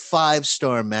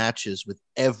 5-star matches with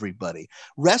everybody.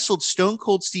 Wrestled Stone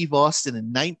Cold Steve Austin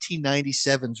in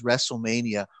 1997's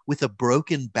WrestleMania with a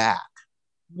broken back.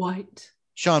 What?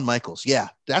 Shawn Michaels. Yeah,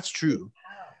 that's true.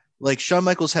 Wow. Like, Shawn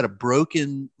Michaels had a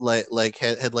broken,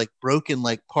 had broken,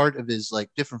 like, part of his,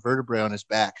 like, different vertebrae on his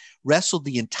back. Wrestled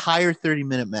the entire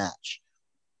 30-minute match.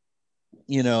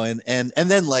 And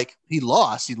then, like, he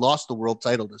lost the world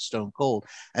title to Stone Cold,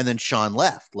 and then Shawn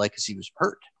left, like, because he was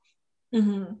hurt.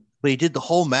 Mm-hmm. But he did the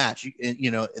whole match,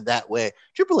 that way.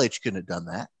 Triple H couldn't have done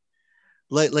that.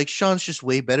 Like Shawn's just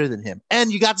way better than him.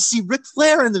 And you got to see Ric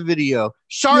Flair in the video,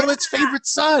 Charlotte's favorite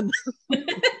son.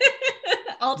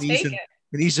 I'll take it.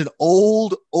 And he's an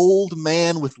old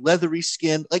man with leathery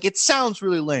skin. Like, it sounds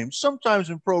really lame. Sometimes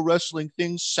in pro wrestling,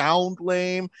 things sound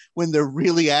lame when they're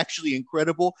really actually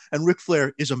incredible. And Ric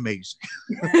Flair is amazing.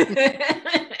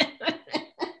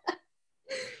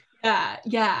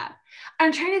 Yeah.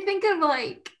 I'm trying to think of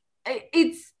like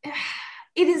it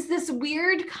is this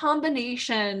weird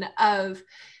combination of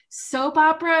soap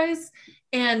operas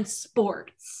and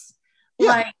sports. Yeah.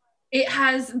 Like it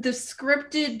has the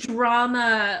scripted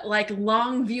drama, like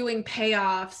long viewing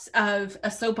payoffs of a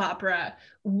soap opera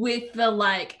with the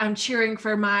like, I'm cheering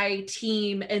for my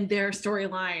team and their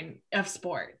storyline of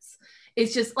sports.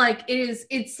 It's just like,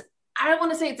 I don't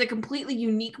want to say it's a completely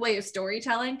unique way of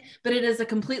storytelling, but it is a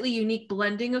completely unique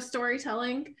blending of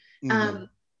storytelling. Mhm.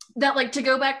 That like, to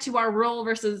go back to our rural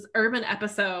versus urban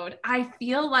episode, I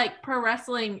feel like pro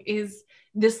wrestling is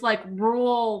this like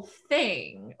rural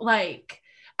thing. Like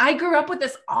I grew up with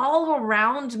this all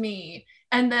around me.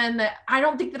 And then I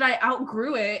don't think that I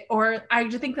outgrew it, or I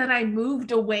just think that I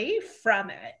moved away from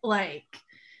it. Like,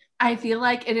 I feel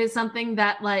like it is something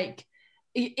that like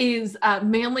is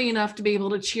manly enough to be able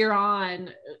to cheer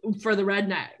on for the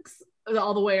rednecks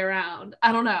all the way around.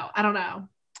 I don't know.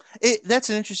 That's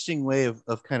an interesting way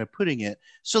of kind of putting it.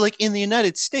 So like in the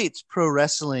United States, pro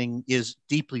wrestling is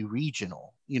deeply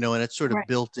regional, and it's sort of Right.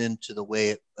 built into the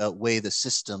way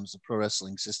the pro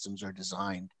wrestling systems are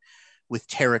designed with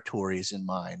territories in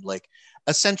mind. Like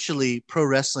essentially pro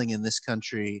wrestling in this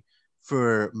country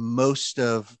for most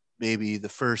of maybe the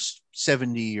first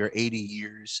 70 or 80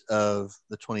 years of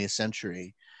the 20th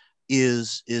century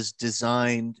is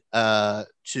designed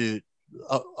to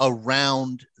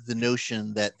around the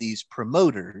notion that these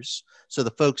promoters, so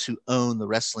the folks who own the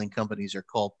wrestling companies are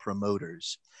called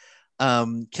promoters,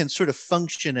 can sort of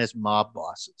function as mob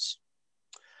bosses,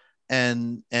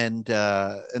 and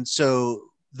so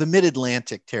the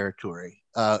Mid-Atlantic territory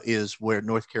is where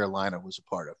North Carolina was a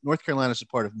part of. North Carolina is a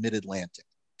part of Mid-Atlantic.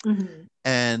 Mm-hmm.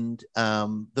 And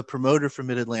the promoter for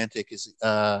Mid-Atlantic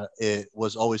it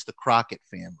was always the Crockett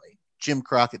family, Jim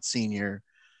Crockett Sr.,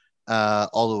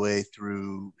 all the way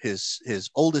through his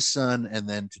oldest son, and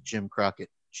then to Jim Crockett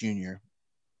Jr.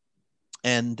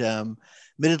 And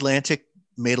Mid-Atlantic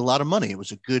made a lot of money. It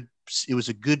was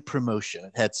a good promotion.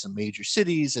 It had some major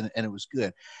cities, and it was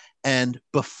good. And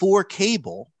before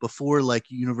like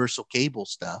Universal Cable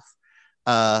stuff,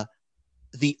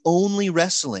 the only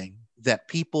wrestling that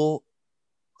people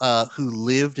who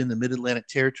lived in the Mid-Atlantic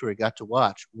territory got to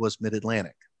watch was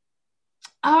Mid-Atlantic.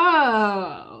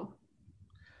 Oh.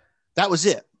 That was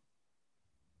it.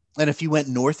 And if you went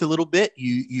north a little bit,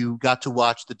 you got to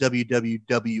watch the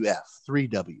WWWF, 3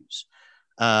 Ws,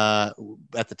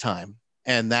 at the time,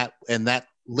 and that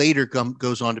later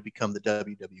goes on to become the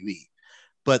WWE.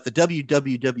 But the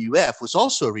WWWF was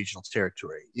also a regional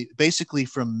territory, basically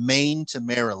from Maine to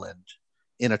Maryland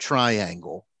in a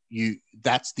triangle.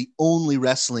 That's the only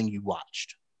wrestling you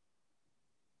watched,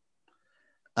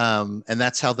 and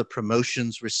that's how the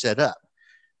promotions were set up.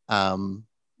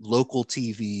 Local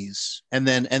TVs, and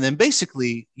then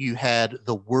basically you had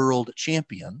the world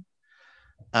champion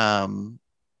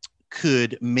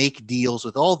could make deals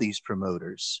with all these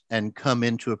promoters and come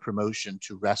into a promotion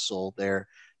to wrestle their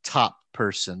top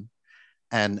person,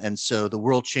 and so the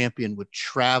world champion would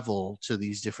travel to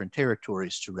these different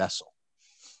territories to wrestle.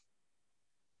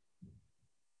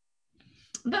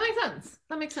 That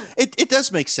makes sense. It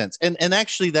does make sense, and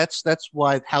actually that's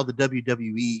why how the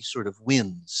WWE sort of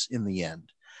wins in the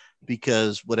end,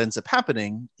 because what ends up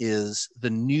happening is the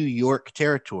New York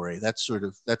territory. That's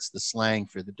the slang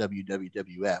for the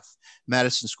WWF.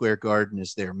 Madison Square Garden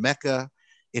is their mecca.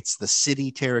 It's the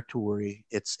city territory.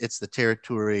 It's the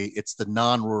territory. It's the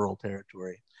non-rural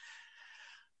territory.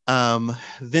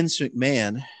 Vince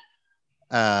McMahon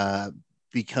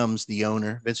becomes the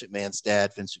owner. Vince McMahon's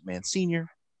dad, Vince McMahon Sr.,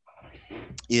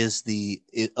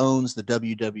 owns the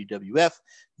WWF.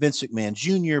 Vince McMahon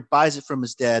Jr. buys it from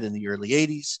his dad in the early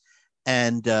 80s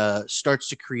and starts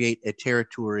to create a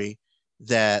territory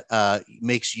that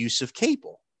makes use of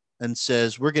cable and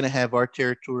says, we're going to have our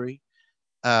territory,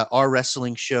 our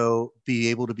wrestling show, be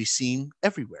able to be seen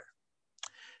everywhere.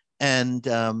 And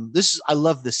I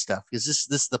love this stuff because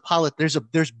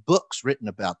there's books written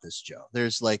about this, Joe.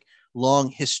 There's like long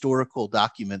historical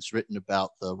documents written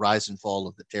about the rise and fall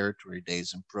of the territory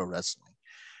days in pro wrestling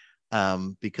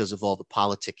because of all the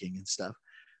politicking and stuff.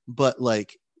 But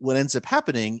like what ends up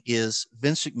happening is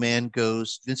Vince McMahon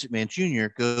Jr.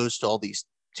 goes to all these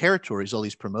territories, all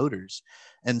these promoters,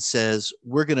 and says,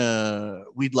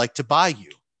 we'd like to buy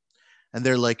you. And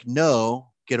they're like, no,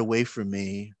 get away from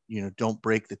me, don't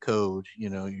break the code,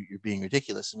 you're being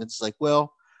ridiculous. And it's like,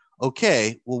 well,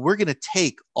 okay, we're going to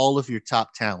take all of your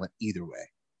top talent either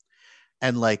way,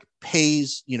 and like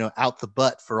pays, out the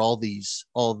butt for all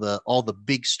the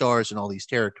big stars in all these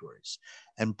territories,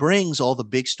 and brings all the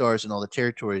big stars in all the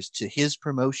territories to his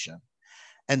promotion,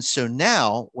 And so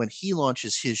now when he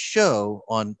launches his show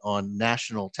on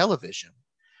national television,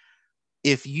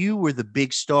 if you were the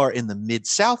big star in the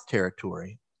Mid-South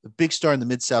territory, the big star in the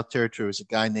Mid-South territory was a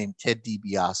guy named Ted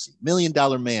DiBiase, $1 Million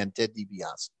Man, Ted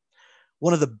DiBiase,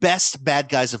 one of the best bad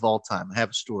guys of all time. I have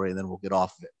a story and then we'll get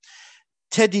off of it.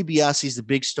 Ted DiBiase is the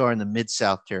big star in the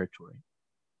Mid-South territory.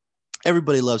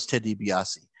 Everybody loves Ted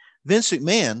DiBiase. Vince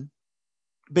McMahon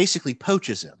basically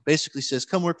poaches him, basically says,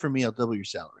 come work for me, I'll double your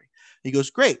salary. He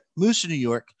goes, great, moves to New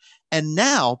York. And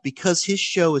now, because his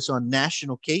show is on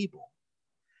national cable,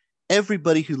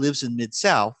 everybody who lives in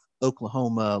Mid-South,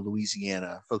 Oklahoma,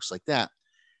 Louisiana, folks like that,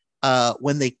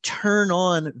 when they turn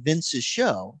on Vince's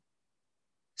show,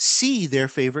 see their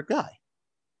favorite guy.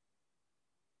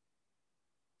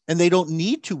 And they don't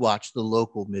need to watch the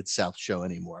local Mid-South show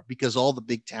anymore because all the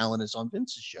big talent is on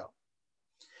Vince's show.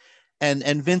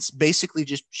 And Vince basically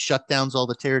just shut down all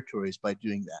the territories by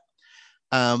doing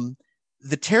that.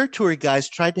 The territory guys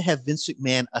tried to have Vince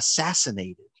McMahon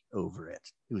assassinated over it.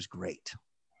 It was great.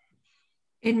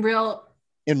 In real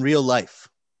life.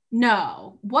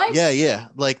 No. What? Yeah.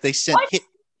 Like they sent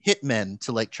hitmen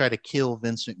to like try to kill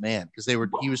Vince McMahon because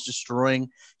he was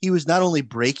destroying. He was not only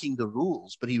breaking the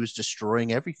rules, but he was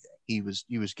destroying everything. He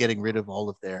was getting rid of all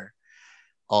of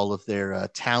their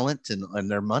talent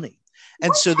and their money.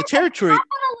 And so the territory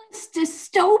capitalist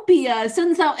dystopia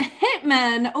sends out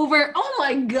hitmen over. Oh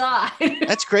my God.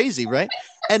 That's crazy, right?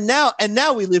 And now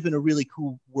we live in a really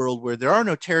cool world where there are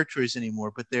no territories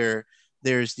anymore, but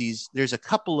there's a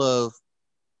couple of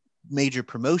major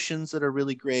promotions that are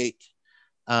really great.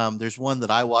 There's one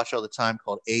that I watch all the time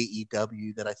called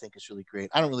AEW that I think is really great.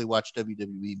 I don't really watch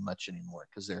WWE much anymore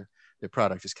because their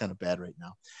product is kind of bad right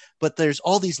now. But there's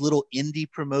all these little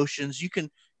indie promotions. You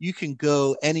can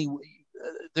go anywhere.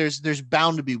 There's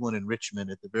bound to be one in Richmond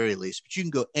at the very least, but you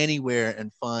can go anywhere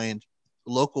and find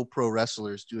local pro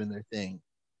wrestlers doing their thing.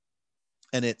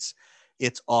 And it's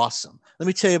awesome. Let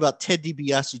me tell you about Ted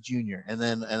DiBiase Jr. and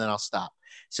then I'll stop.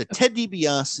 So Ted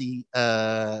DiBiase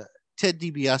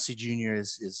Jr.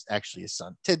 is actually his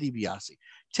son, Ted DiBiase.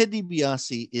 Ted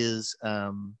DiBiase is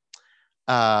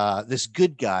this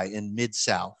good guy in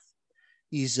Mid-South.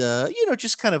 He's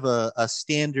just kind of a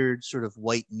standard sort of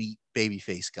white meat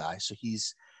babyface guy. So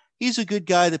he's a good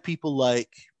guy that people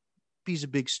like. He's a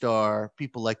big star.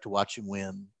 People like to watch him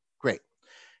win. Great.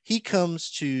 He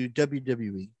comes to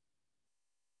WWE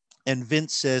and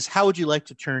Vince says, how would you like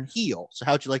to turn heel? So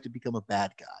how would you like to become a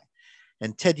bad guy?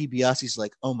 And Ted DiBiase's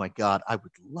like, oh my God, I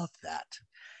would love that.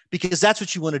 Because that's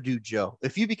what you want to do, Joe.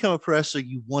 If you become a pro wrestler,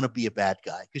 you want to be a bad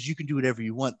guy because you can do whatever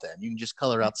you want then. You can just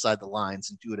color outside the lines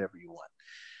and do whatever you want.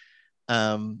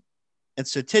 And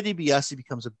so Ted DiBiase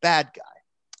becomes a bad guy.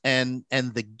 And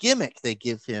the gimmick they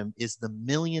give him is the $1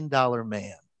 Million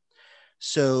Man.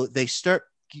 So they start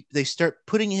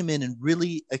putting him in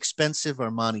really expensive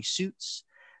Armani suits.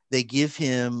 They give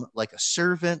him like a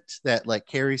servant that like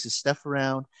carries his stuff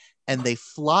around, and they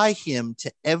fly him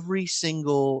to every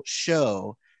single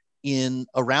show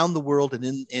around the world and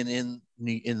in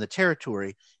the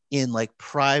territory in like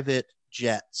private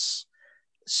jets,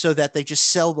 so that they just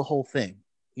sell the whole thing,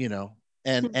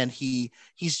 and he's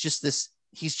just this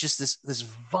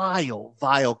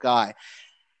vile guy.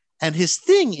 And his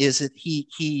thing is that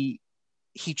he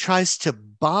tries to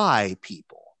buy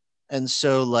people. And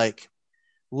so like,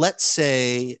 let's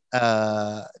say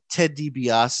Ted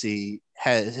DiBiase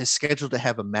is scheduled to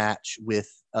have a match with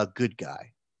a good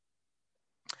guy.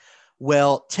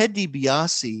 Well, Ted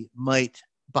DiBiase might,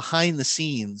 behind the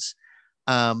scenes,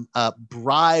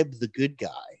 bribe the good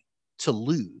guy to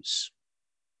lose.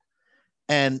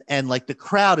 And like the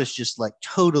crowd is just like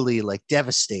totally like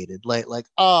devastated. Like,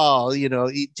 oh,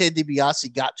 Ted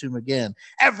DiBiase got to him again.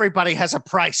 Everybody has a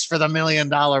price for the $1 Million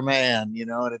Man,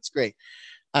 and it's great.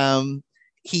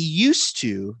 He used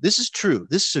to, this is true.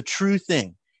 This is a true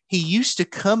thing. He used to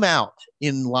come out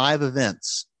in live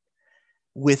events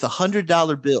with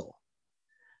 $100 bill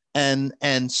and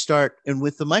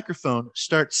with the microphone,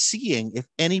 start seeing if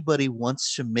anybody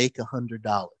wants to make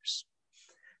 $100.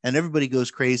 And everybody goes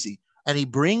crazy. And he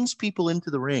brings people into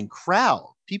the ring,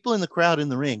 people in the crowd in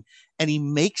the ring, and he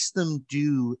makes them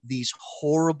do these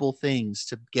horrible things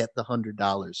to get the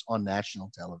 $100 on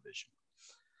national television.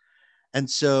 And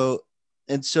so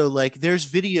like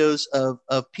there's videos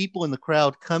of people in the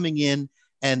crowd coming in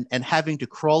and having to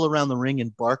crawl around the ring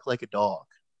and bark like a dog.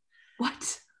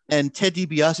 What? And Ted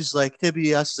DiBiase's like,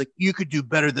 you could do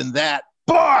better than that.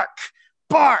 Bark.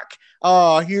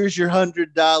 Oh, here's your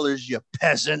 $100, you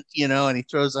peasant, and he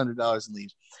throws $100 and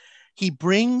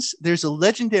leaves. There's a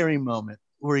legendary moment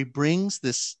where he brings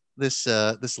this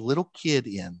little kid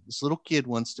in. This little kid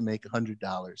wants to make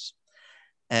 $100.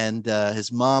 and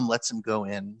his mom lets him go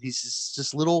in. He's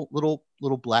just little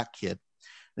black kid,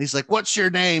 and he's like, "What's your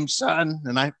name, son?"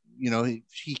 And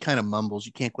he kind of mumbles.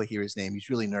 You can't quite hear his name. He's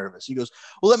really nervous. He goes,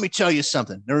 "Well, let me tell you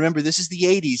something. Now, remember, this is the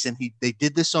 80s, and they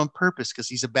did this on purpose because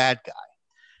he's a bad guy.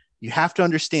 You have to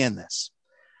understand this.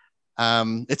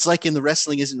 It's like in the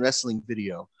Wrestling Isn't Wrestling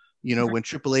video, when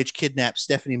Triple H kidnaps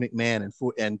Stephanie McMahon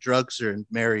and drugs her and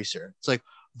marries her. It's like,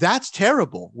 that's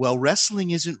terrible. Well,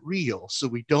 wrestling isn't real, so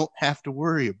we don't have to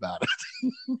worry about it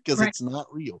because It's not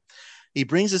real." He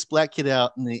brings this black kid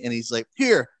out and he's like,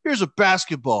 here's a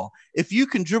basketball. If you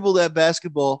can dribble that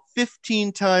basketball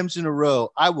 15 times in a row,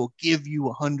 I will give you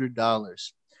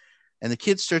 $100. And the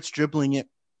kid starts dribbling it.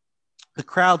 The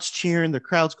crowd's cheering. The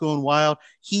crowd's going wild.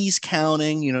 He's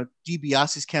counting,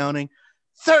 DiBiase's counting.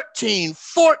 13,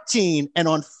 14. And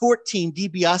on 14,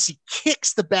 DiBiase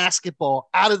kicks the basketball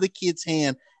out of the kid's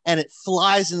hand and it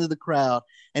flies into the crowd.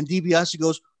 And DiBiase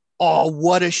goes, "Oh,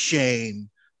 what a shame.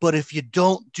 But if you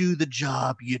don't do the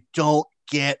job, you don't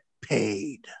get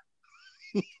paid."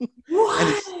 And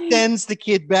it sends the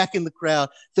kid back in the crowd.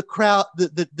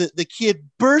 The kid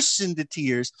bursts into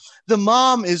tears. The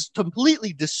mom is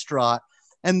completely distraught.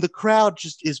 And the crowd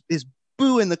just is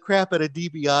booing the crap out of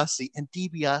DiBiase. And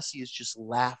DiBiase is just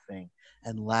laughing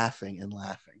and laughing and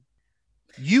laughing.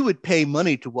 You would pay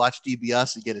money to watch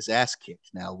DiBiase get his ass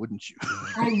kicked now, wouldn't you?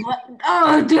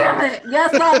 Oh, damn it.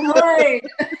 Yes, I would.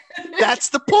 That's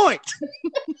the point.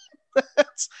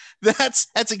 that's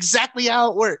exactly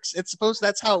how it works.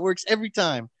 That's how it works every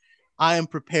time. I am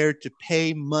prepared to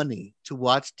pay money to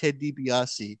watch Ted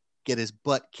DiBiase get his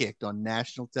butt kicked on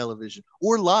national television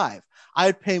or live.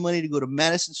 I'd pay money to go to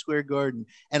Madison Square Garden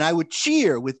and I would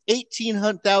cheer with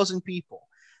 18,000 people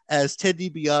as Ted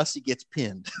DiBiase gets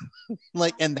pinned.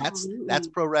 And that's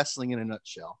pro wrestling in a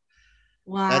nutshell.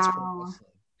 Wow. That's pro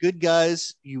wrestling. Good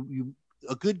guys,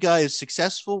 a good guy is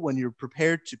successful when you're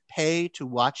prepared to pay to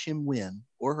watch him win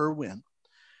or her win.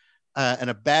 And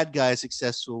a bad guy is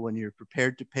successful when you're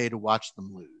prepared to pay to watch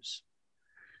them lose.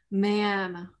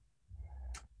 Man.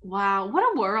 Wow.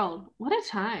 What a world. What a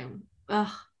time.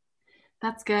 Ugh.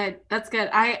 That's good. That's good.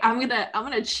 I'm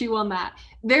gonna chew on that.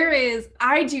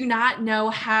 I do not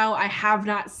know how I have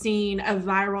not seen a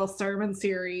viral sermon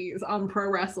series on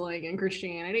pro wrestling and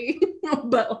Christianity.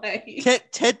 But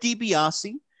Ted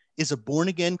DiBiase is a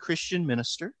born-again Christian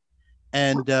minister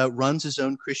and runs his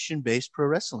own Christian-based pro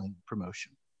wrestling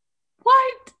promotion.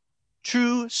 What?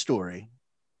 True story.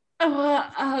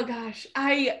 Oh gosh.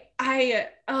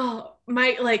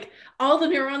 All the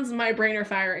neurons in my brain are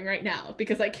firing right now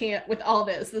because I can't with all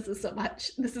this. This is so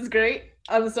much. This is great.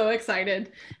 I'm so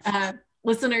excited.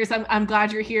 Listeners, I'm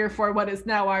glad you're here for what is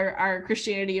now our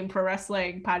Christianity and Pro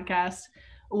Wrestling podcast.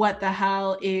 What the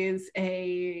hell is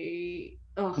a...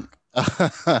 Oh. I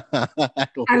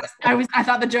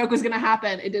thought the joke was going to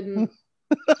happen. It didn't.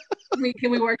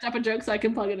 Can we workshop a joke so I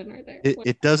can plug it in right there?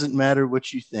 It doesn't matter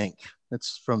what you think.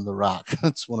 That's from The Rock.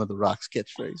 That's one of The Rock's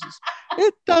catchphrases.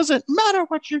 It doesn't matter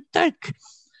what you think.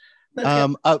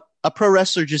 A pro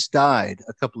wrestler just died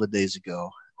a couple of days ago.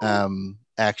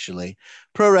 Actually,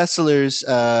 pro wrestlers,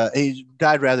 he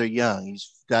died rather young.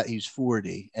 He's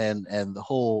 40, and the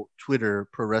whole Twitter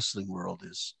pro wrestling world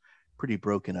is pretty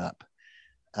broken up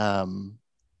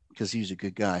because he's a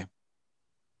good guy.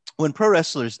 When pro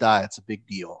wrestlers die, it's a big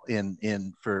deal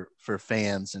for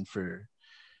fans and for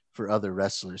other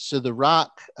wrestlers. So The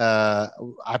Rock,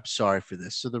 I'm sorry for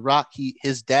this. So The Rock,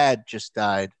 his dad just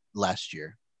died last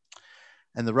year.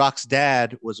 And The Rock's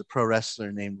dad was a pro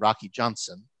wrestler named Rocky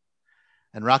Johnson.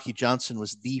 And Rocky Johnson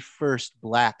was the first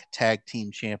black tag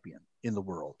team champion in the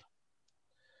world.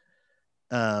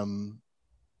 Him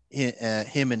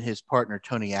and his partner,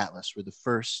 Tony Atlas, were the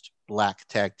first black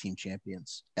tag team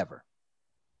champions ever.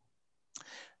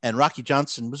 And Rocky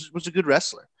Johnson was a good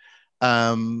wrestler.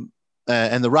 And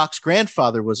The Rock's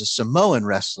grandfather was a Samoan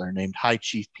wrestler named High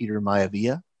Chief Peter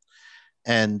Maivia.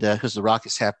 And because The Rock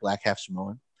is half black, half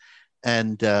Samoan.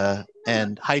 And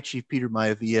High Chief Peter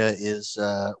Maivia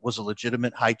was a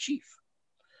legitimate high chief,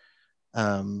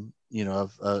 in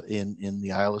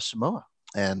the Isle of Samoa,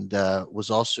 and was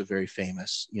also very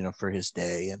famous, for his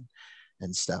day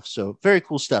and stuff. So very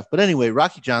cool stuff. But anyway,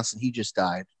 Rocky Johnson, he just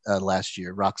died last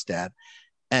year, Rock's dad,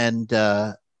 and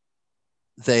there's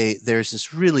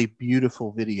this really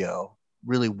beautiful video,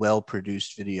 really well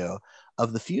produced video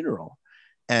of the funeral.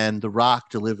 And The Rock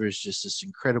delivers just this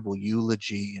incredible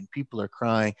eulogy and people are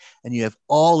crying. And you have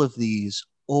all of these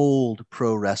old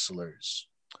pro wrestlers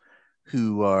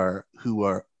who are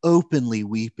openly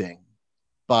weeping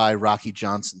by Rocky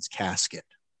Johnson's casket.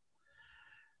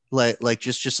 like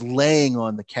just laying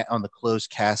on the closed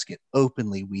casket,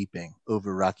 openly weeping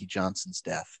over Rocky Johnson's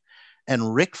death.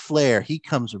 And Ric Flair, he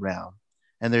comes around,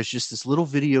 and there's just this little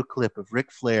video clip of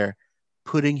Ric Flair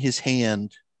putting his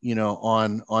hand,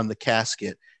 on the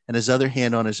casket, and his other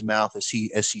hand on his mouth as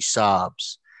he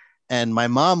sobs. And my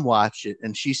mom watched it,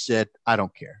 and she said, "I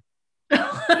don't care."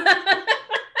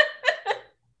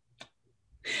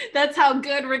 That's how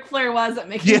good Ric Flair was at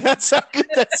making. Yeah, that's how good.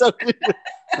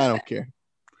 I don't care.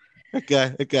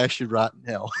 That guy should rot in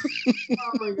hell.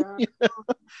 Oh my god.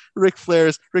 Ric Flair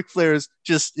is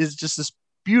just this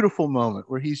beautiful moment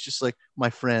where he's just like, my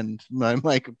friend,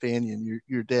 my companion,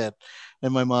 you're dead.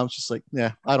 And my mom's just like,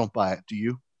 yeah, I don't buy it. Do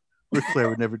you? Ric Flair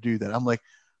would never do that. I'm like,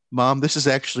 Mom, this is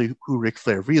actually who Ric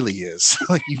Flair really is.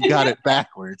 Like, you've got it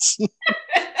backwards. Oh,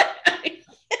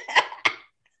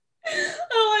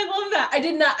 I love that.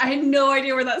 I had no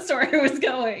idea where that story was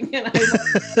going. And I love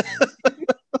it.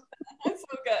 That's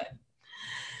so good.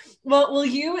 Well, will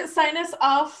you sign us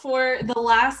off for the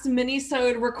last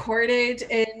mini-sode recorded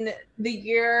in the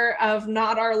year of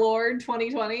not our Lord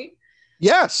 2020?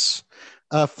 Yes.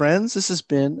 Friends, this has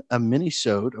been a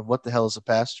mini-sode of What the Hell is a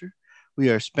Pastor? We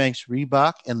are Spanx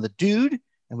Reebok and the Dude,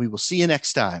 and we will see you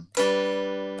next time.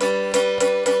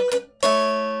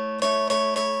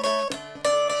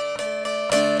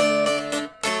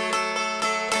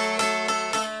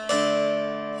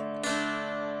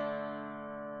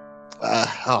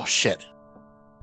 Oh, shit.